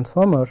a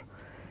transformer,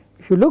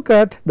 if you look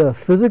at the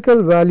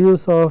physical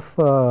values of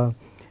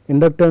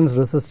inductance,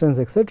 resistance,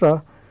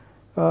 etc.,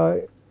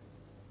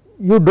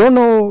 you do not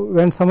know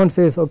when someone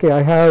says, okay,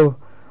 I have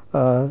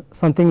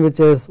something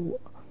which is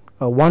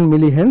 1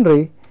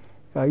 millihenry,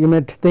 you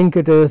might think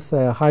it is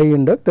a high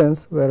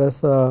inductance, whereas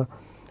 2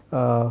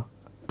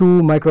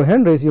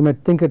 microhenries you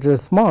might think it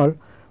is small,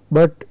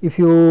 but if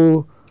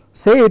you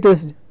say it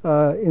is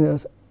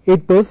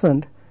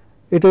 8%,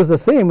 it is the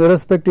same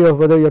irrespective of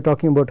whether you are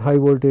talking about high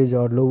voltage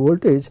or low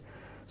voltage.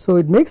 So,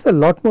 it makes a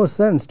lot more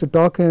sense to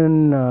talk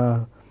in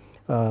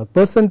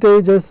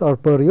percentages or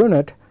per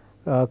unit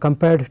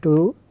compared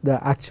to the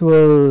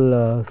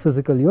actual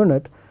physical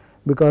unit,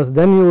 because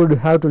then you would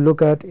have to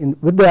look at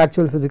with the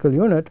actual physical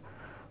unit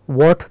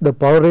what the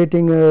power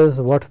rating is,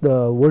 what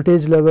the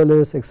voltage level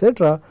is,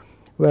 etc.,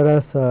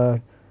 whereas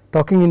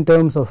talking in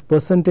terms of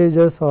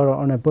percentages or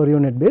on a per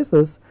unit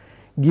basis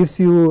gives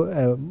you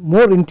a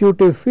more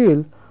intuitive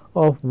feel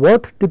of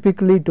what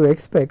typically to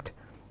expect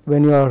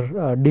when you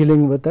are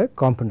dealing with a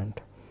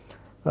component.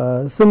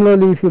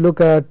 Similarly, if you look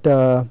at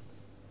the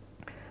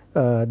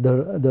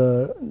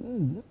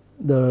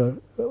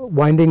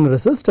winding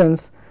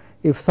resistance,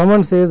 if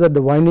someone says that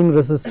the winding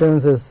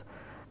resistance is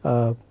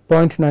 0.9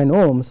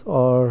 ohms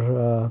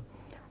or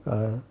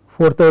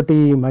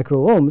 430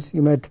 micro ohms,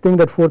 you might think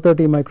that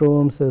 430 micro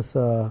ohms is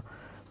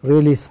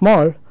really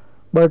small,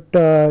 but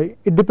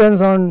it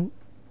depends on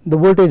the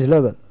voltage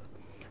level.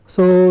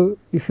 So,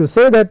 if you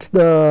say that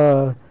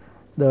the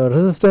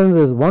resistance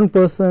is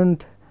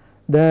 1%,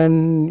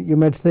 then you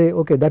might say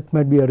okay, that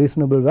might be a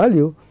reasonable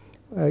value.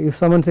 If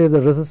someone says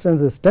the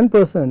resistance is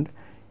 10%,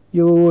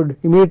 you would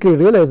immediately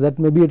realize that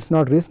maybe it is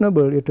not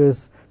reasonable, it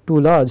is too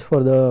large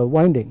for the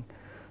winding.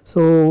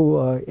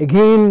 So,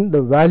 again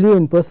the value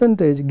in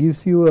percentage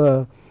gives you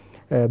a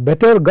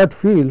better gut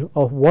feel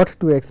of what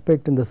to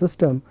expect in the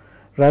system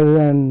rather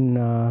than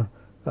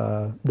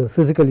the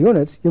physical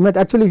units. You might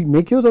actually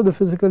make use of the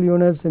physical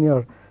units in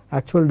your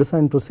actual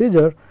design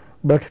procedure,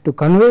 but to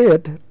convey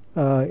it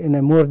in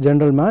a more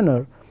general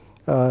manner,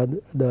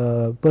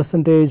 the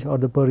percentage or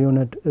the per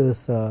unit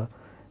is a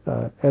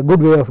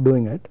good way of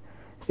doing it.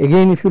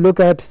 Again, if you look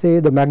at say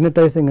the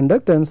magnetizing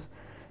inductance,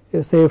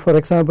 say for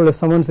example, if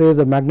someone says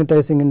the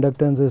magnetizing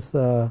inductance is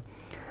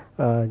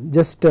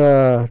just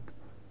 2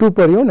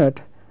 per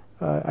unit,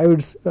 I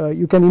would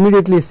you can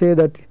immediately say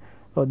that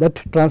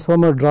that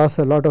transformer draws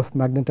a lot of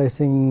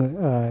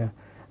magnetizing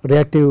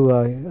reactive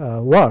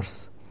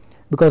wars,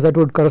 because that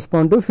would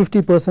correspond to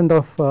 50%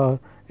 of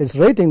its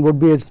rating would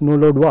be its no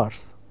load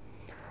wars.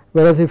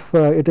 Whereas if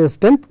it is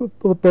 10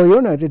 per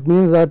unit, it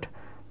means that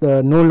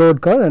the no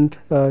load current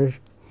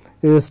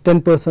is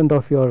 10%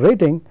 of your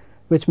rating,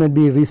 which might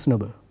be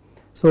reasonable.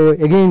 So,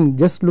 again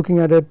just looking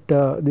at it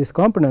these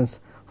components,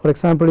 for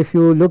example, if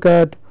you look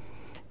at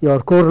your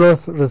core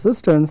loss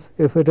resistance,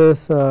 if it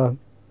is 10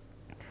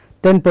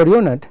 per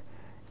unit,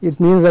 it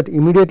means that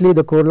immediately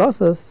the core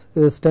losses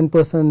is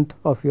 10%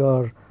 of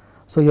your,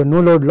 so your no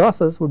load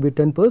losses would be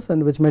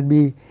 10%, which might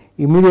be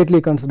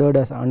immediately considered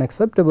as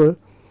unacceptable.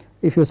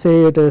 If you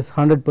say it is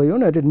 100 per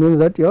unit, it means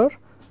that your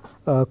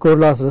core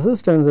loss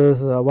resistance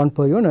is 1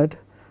 per unit,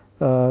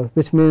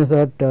 which means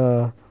that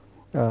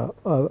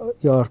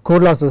your core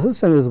loss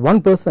resistance is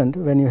 1%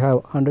 when you have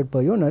 100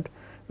 per unit,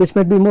 which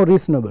might be more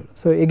reasonable.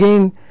 So,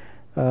 again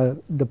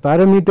the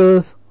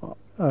parameters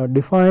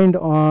defined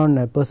on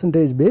a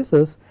percentage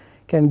basis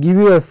can give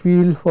you a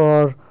feel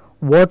for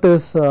what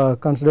is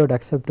considered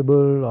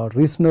acceptable or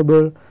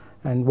reasonable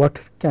and what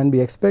can be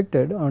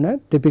expected on a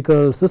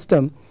typical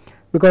system,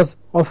 because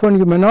often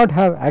you may not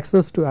have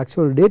access to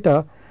actual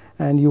data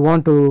and you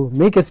want to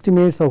make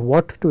estimates of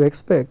what to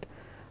expect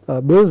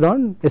based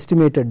on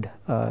estimated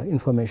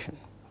information.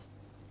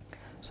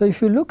 So,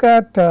 if you look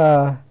at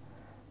the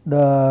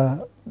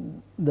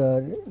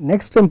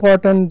next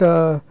important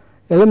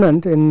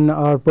element in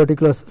our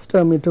particular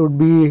system, it would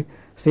be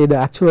say the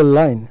actual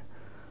line.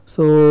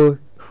 So,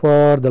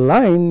 for the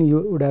line you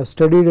would have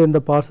studied in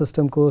the power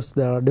system course,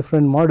 there are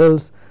different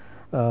models,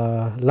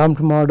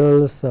 lumped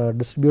models,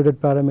 distributed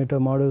parameter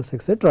models,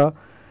 etc.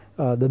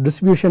 The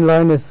distribution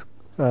line is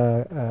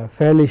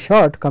fairly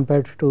short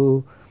compared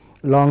to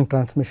long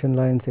transmission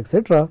lines,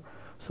 etc.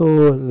 So,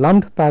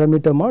 lumped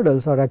parameter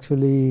models are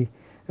actually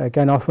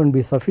can often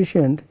be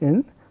sufficient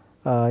in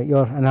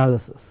your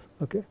analysis.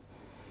 Okay.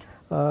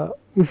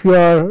 If you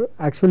are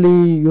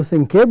actually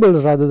using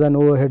cables rather than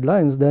overhead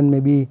lines, then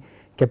maybe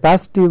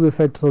capacitive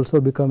effects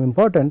also become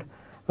important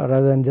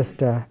rather than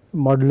just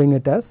modeling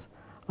it as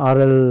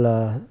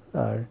RL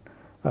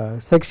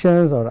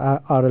sections or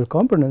RL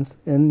components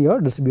in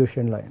your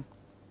distribution line.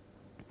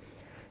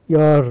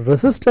 Your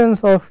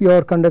resistance of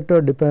your conductor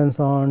depends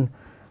on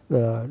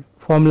the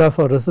formula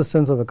for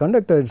resistance of a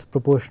conductor. It is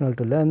proportional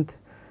to length,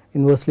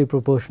 inversely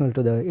proportional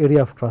to the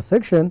area of cross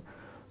section.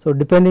 So,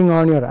 depending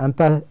on your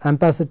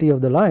ampacity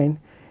of the line,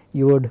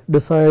 you would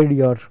decide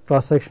your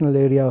cross sectional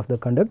area of the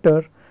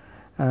conductor,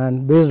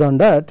 and based on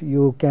that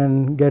you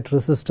can get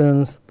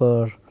resistance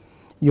per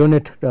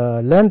unit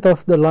length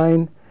of the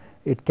line.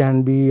 It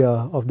can be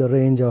of the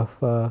range of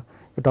you are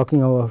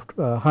talking about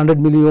 100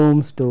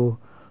 milliohms to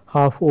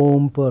half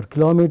ohm per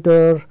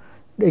kilometer,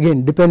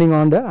 again depending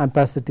on the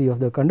ampacity of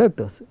the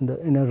conductors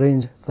in a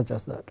range such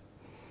as that.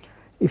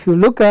 If you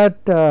look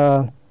at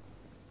the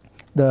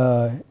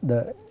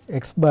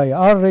X by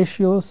R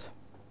ratios,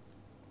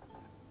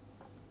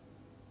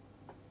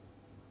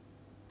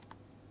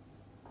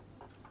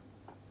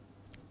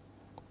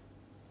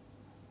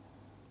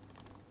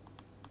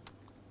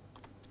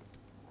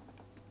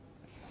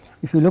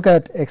 if you look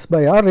at X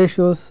by R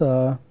ratios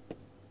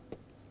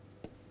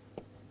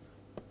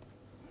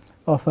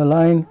of a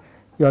line,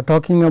 you are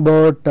talking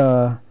about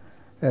a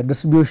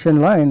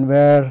distribution line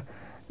where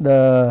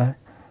the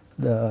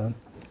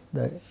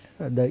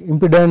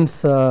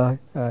impedance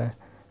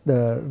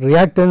the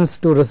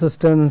reactance to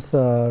resistance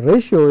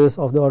ratio is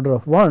of the order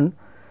of 1.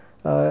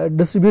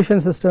 Distribution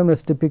system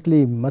is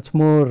typically much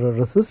more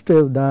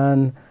resistive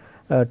than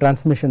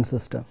transmission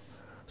system.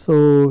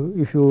 So,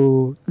 if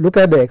you look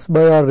at the X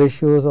by R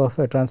ratios of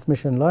a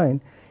transmission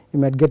line, you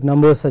might get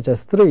numbers such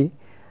as 3,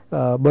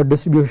 but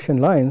distribution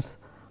lines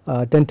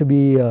tend to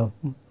be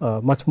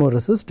much more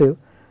resistive.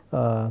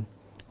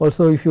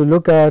 Also, if you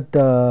look at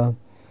the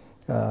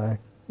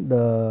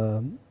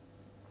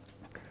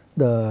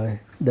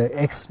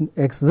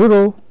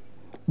x0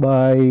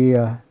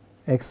 by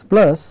x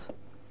plus,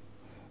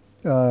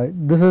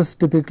 this is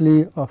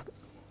typically of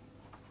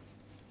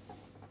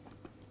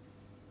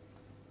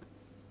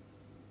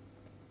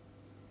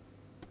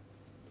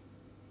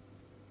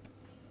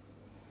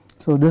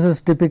so this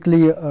is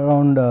typically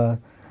around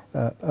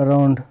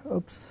around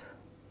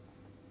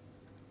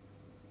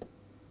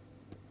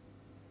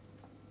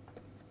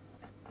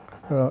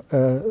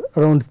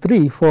around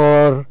 3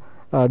 for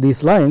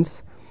these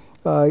lines.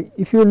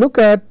 If you look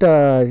at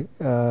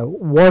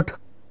what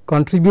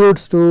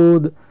contributes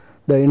to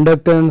the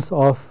inductance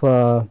of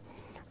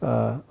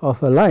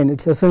a line,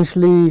 it is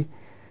essentially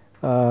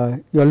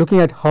you are looking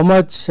at how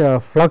much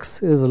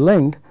flux is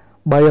linked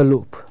by a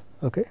loop.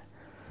 Okay.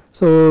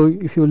 So,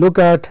 if you look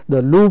at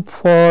the loop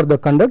for the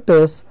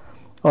conductors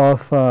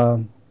of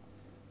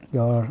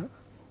your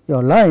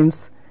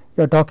lines,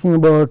 you are talking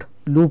about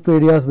loop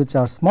areas which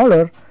are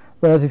smaller,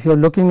 whereas if you are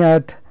looking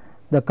at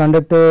the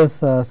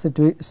conductors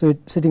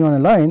sitting on a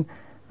line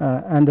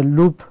and the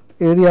loop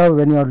area,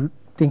 when you are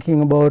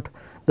thinking about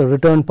the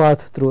return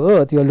path through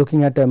earth, you are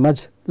looking at a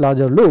much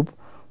larger loop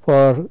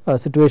for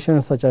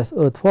situations such as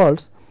earth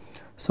faults.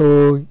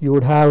 So, you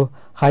would have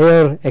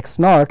higher x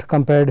naught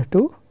compared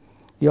to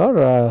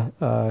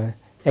your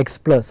x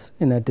plus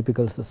in a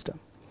typical system.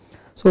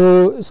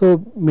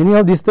 So many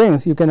of these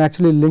things you can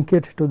actually link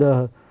it to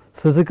the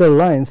physical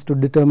lines to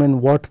determine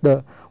what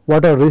a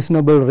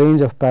reasonable range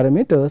of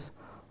parameters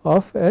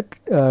of a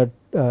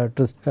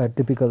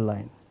typical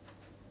line.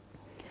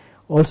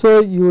 Also,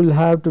 you will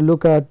have to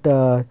look at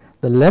the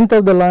length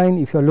of the line.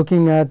 If you are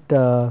looking at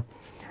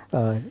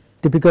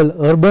typical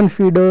urban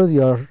feeders,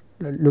 you are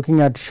looking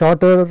at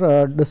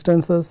shorter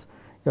distances.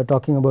 You are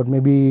talking about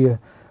maybe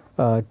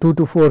 2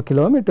 to 4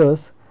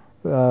 kilometers,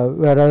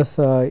 whereas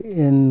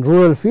in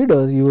rural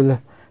feeders you will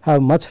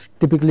have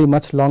typically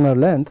much longer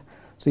length.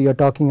 So, you are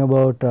talking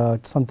about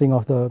something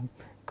of the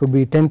could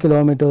be 10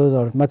 kilometers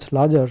or much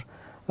larger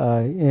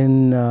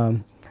in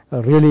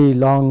really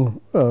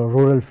long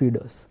rural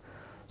feeders.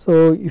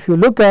 So, if you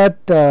look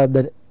at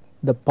the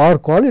power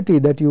quality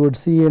that you would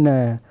see in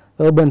a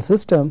urban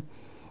system,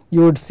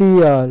 you would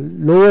see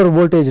lower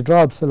voltage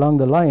drops along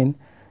the line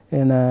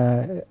in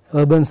a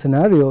urban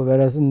scenario,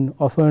 whereas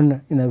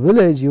often in a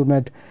village you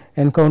might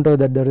encounter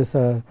that there is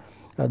the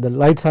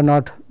lights are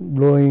not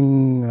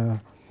glowing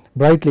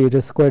brightly, it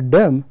is quite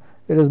dim.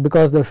 It is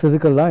because the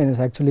physical line is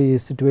actually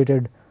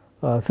situated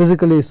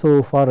physically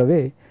so far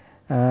away,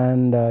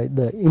 and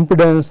the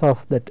impedance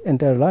of that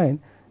entire line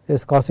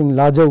is causing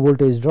larger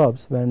voltage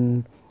drops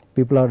when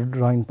people are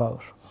drawing power.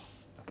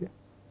 Okay.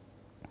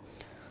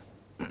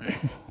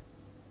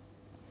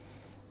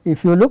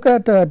 If you look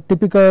at a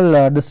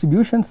typical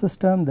distribution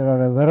system, there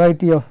are a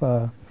variety of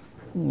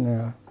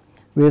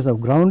ways of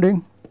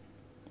grounding.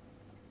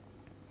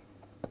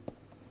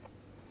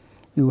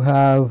 You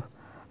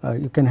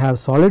can have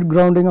solid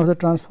grounding of the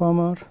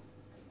transformer.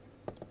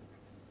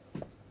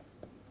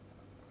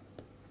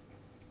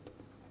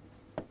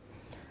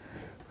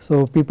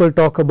 So, people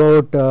talk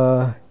about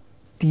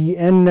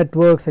TN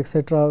networks,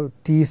 etc.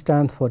 T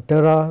stands for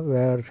tera,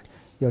 where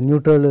your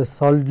neutral is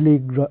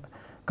solidly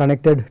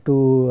connected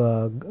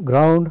to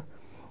ground.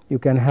 You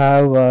can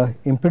have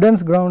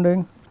impedance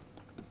grounding.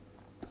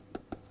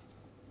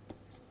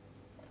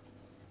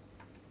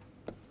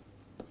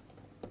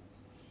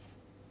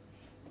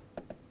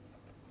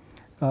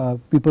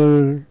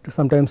 People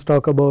sometimes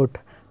talk about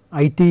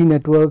IT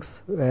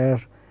networks, where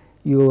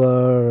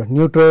your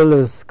neutral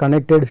is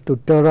connected to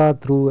tera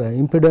through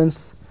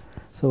impedance.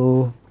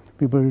 So,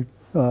 people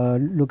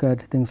look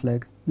at things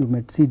like, you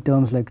might see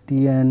terms like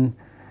TN,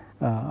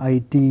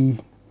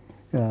 IT,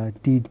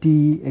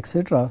 TT,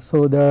 etc.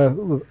 So, there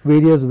are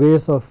various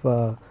ways of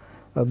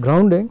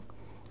grounding.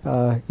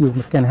 You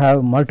can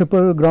have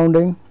multiple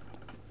grounding.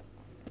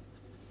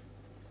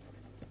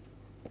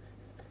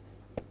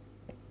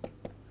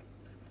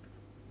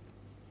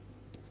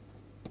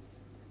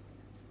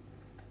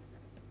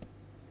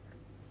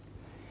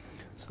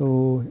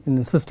 So,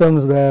 in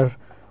systems where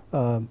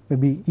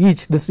maybe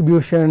each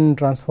distribution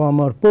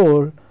transformer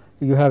pole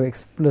you have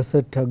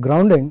explicit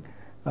grounding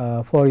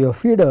for your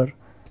feeder,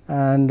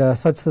 and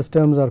such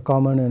systems are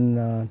common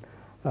in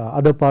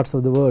other parts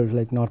of the world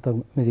like North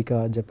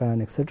America,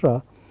 Japan,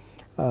 etc.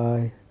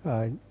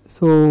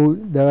 So,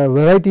 there are a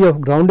variety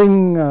of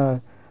grounding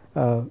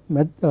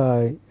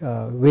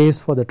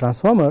ways for the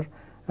transformer,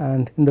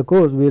 and in the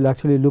course we will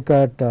actually look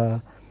at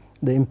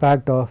the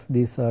impact of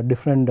these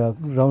different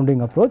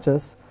grounding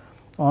approaches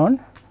on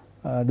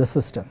the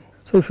system.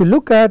 So, if you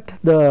look at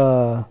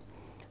the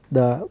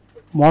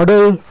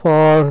model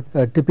for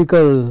a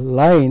typical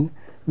line,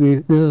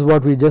 this is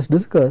what we just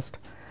discussed,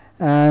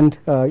 and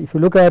if you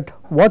look at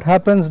what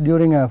happens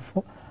during a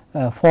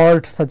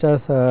fault such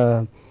as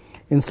a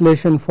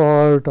insulation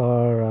fault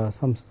or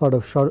some sort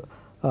of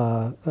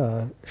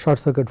short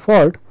circuit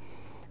fault,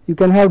 you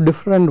can have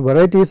different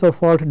varieties of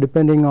fault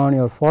depending on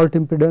your fault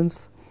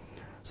impedance.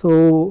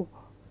 So,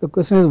 the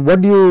question is,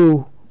 what do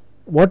you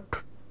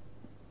what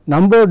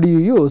number do you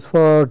use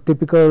for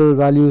typical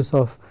values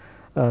of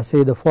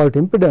say the fault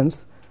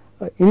impedance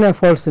in a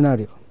fault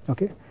scenario.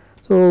 Okay.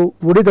 So,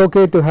 would it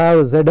okay to have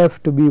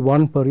ZF to be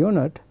 1 per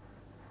unit?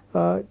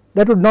 That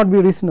would not be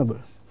reasonable,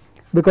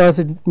 because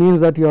it means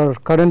that your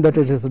current that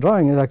it is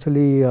drawing is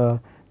actually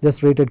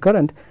just rated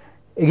current.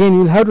 Again, you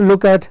will have to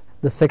look at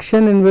the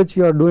section in which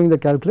you are doing the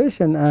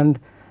calculation and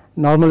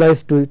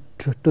normalize to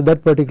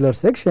that particular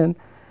section.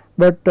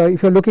 But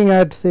if you are looking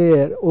at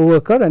say over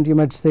current, you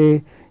might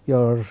say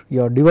your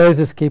device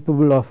is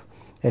capable of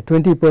a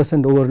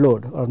 20%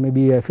 overload or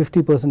maybe a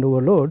 50%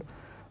 overload,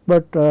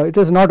 but it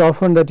is not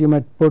often that you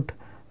might put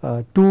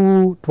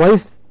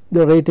twice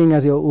the rating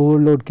as your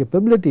overload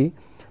capability.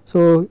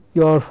 So,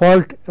 your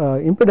fault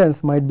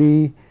impedance might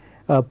be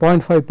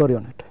 0.5 per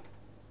unit,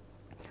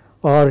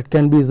 or it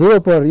can be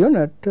 0 per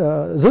unit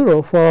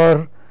 0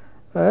 for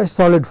a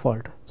solid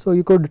fault. So,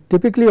 you could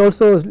typically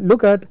also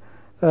look at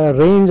a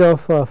range of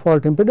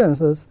fault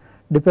impedances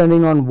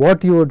depending on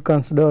what you would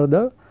consider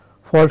the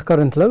fault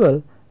current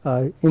level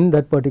in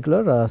that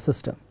particular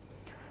system.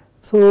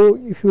 So,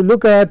 if you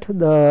look at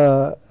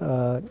the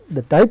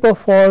type of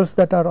faults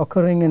that are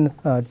occurring in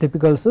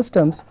typical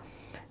systems,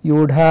 you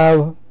would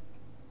have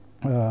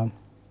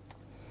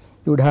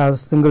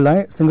single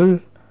line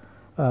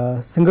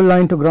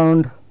to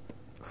ground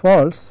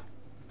faults.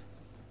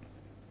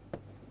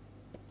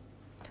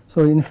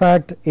 So, in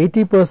fact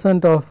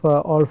 80% of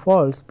all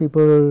faults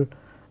people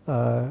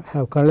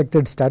have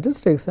collected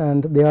statistics,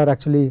 and they are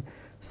actually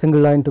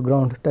single line to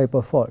ground type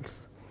of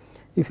faults.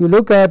 If you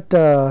look at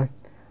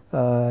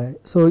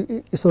so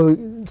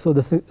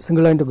the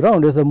single line to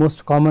ground is the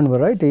most common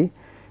variety.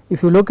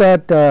 If you look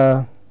at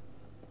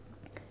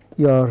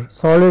your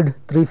solid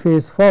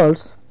 3-phase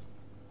faults,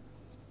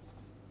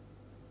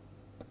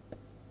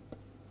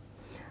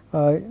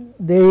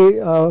 they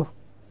are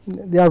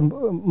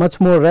much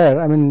more rare.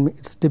 I mean, it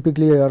is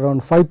typically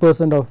around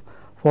 5% of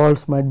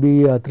faults might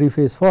be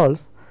 3-phase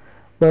faults,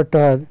 but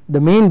the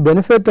main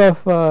benefit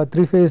of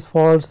 3-phase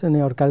faults in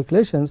your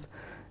calculations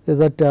is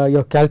that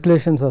your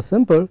calculations are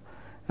simple,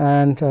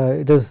 and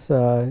it is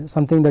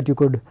something that you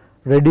could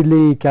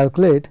readily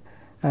calculate,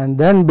 and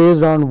then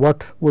based on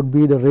what would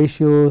be the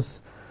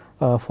ratios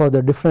for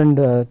the different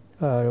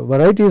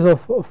varieties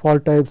of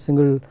fault types,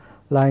 single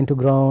line to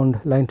ground,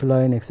 line to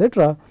line,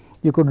 etc.,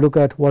 you could look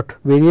at what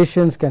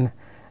variations can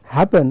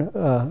happen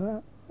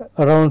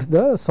around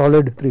the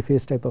solid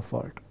 3-phase type of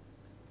fault.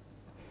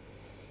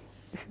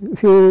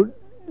 If you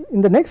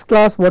in the next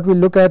class, what we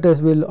will look at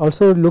is we will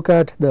also look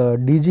at the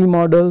DG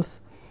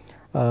models,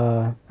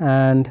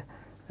 and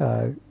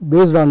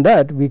based on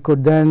that we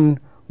could then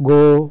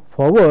go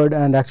forward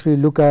and actually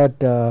look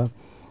at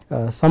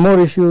some more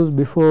issues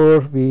before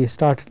we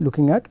start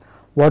looking at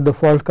what the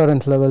fault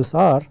current levels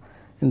are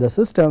in the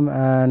system,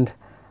 and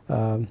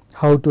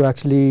how to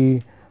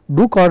actually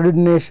do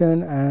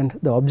coordination. And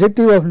the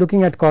objective of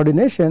looking at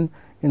coordination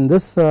in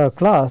this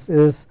class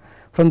is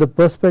from the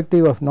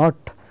perspective of not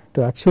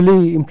to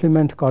actually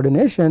implement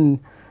coordination,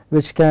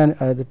 which can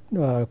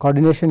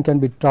coordination can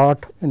be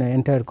taught in an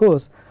entire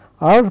course.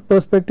 Our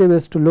perspective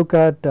is to look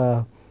at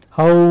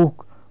how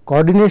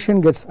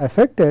coordination gets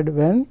affected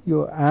when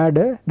you add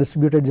a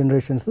distributed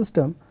generation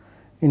system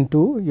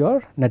into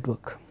your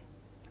network.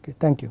 Okay,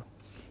 thank you.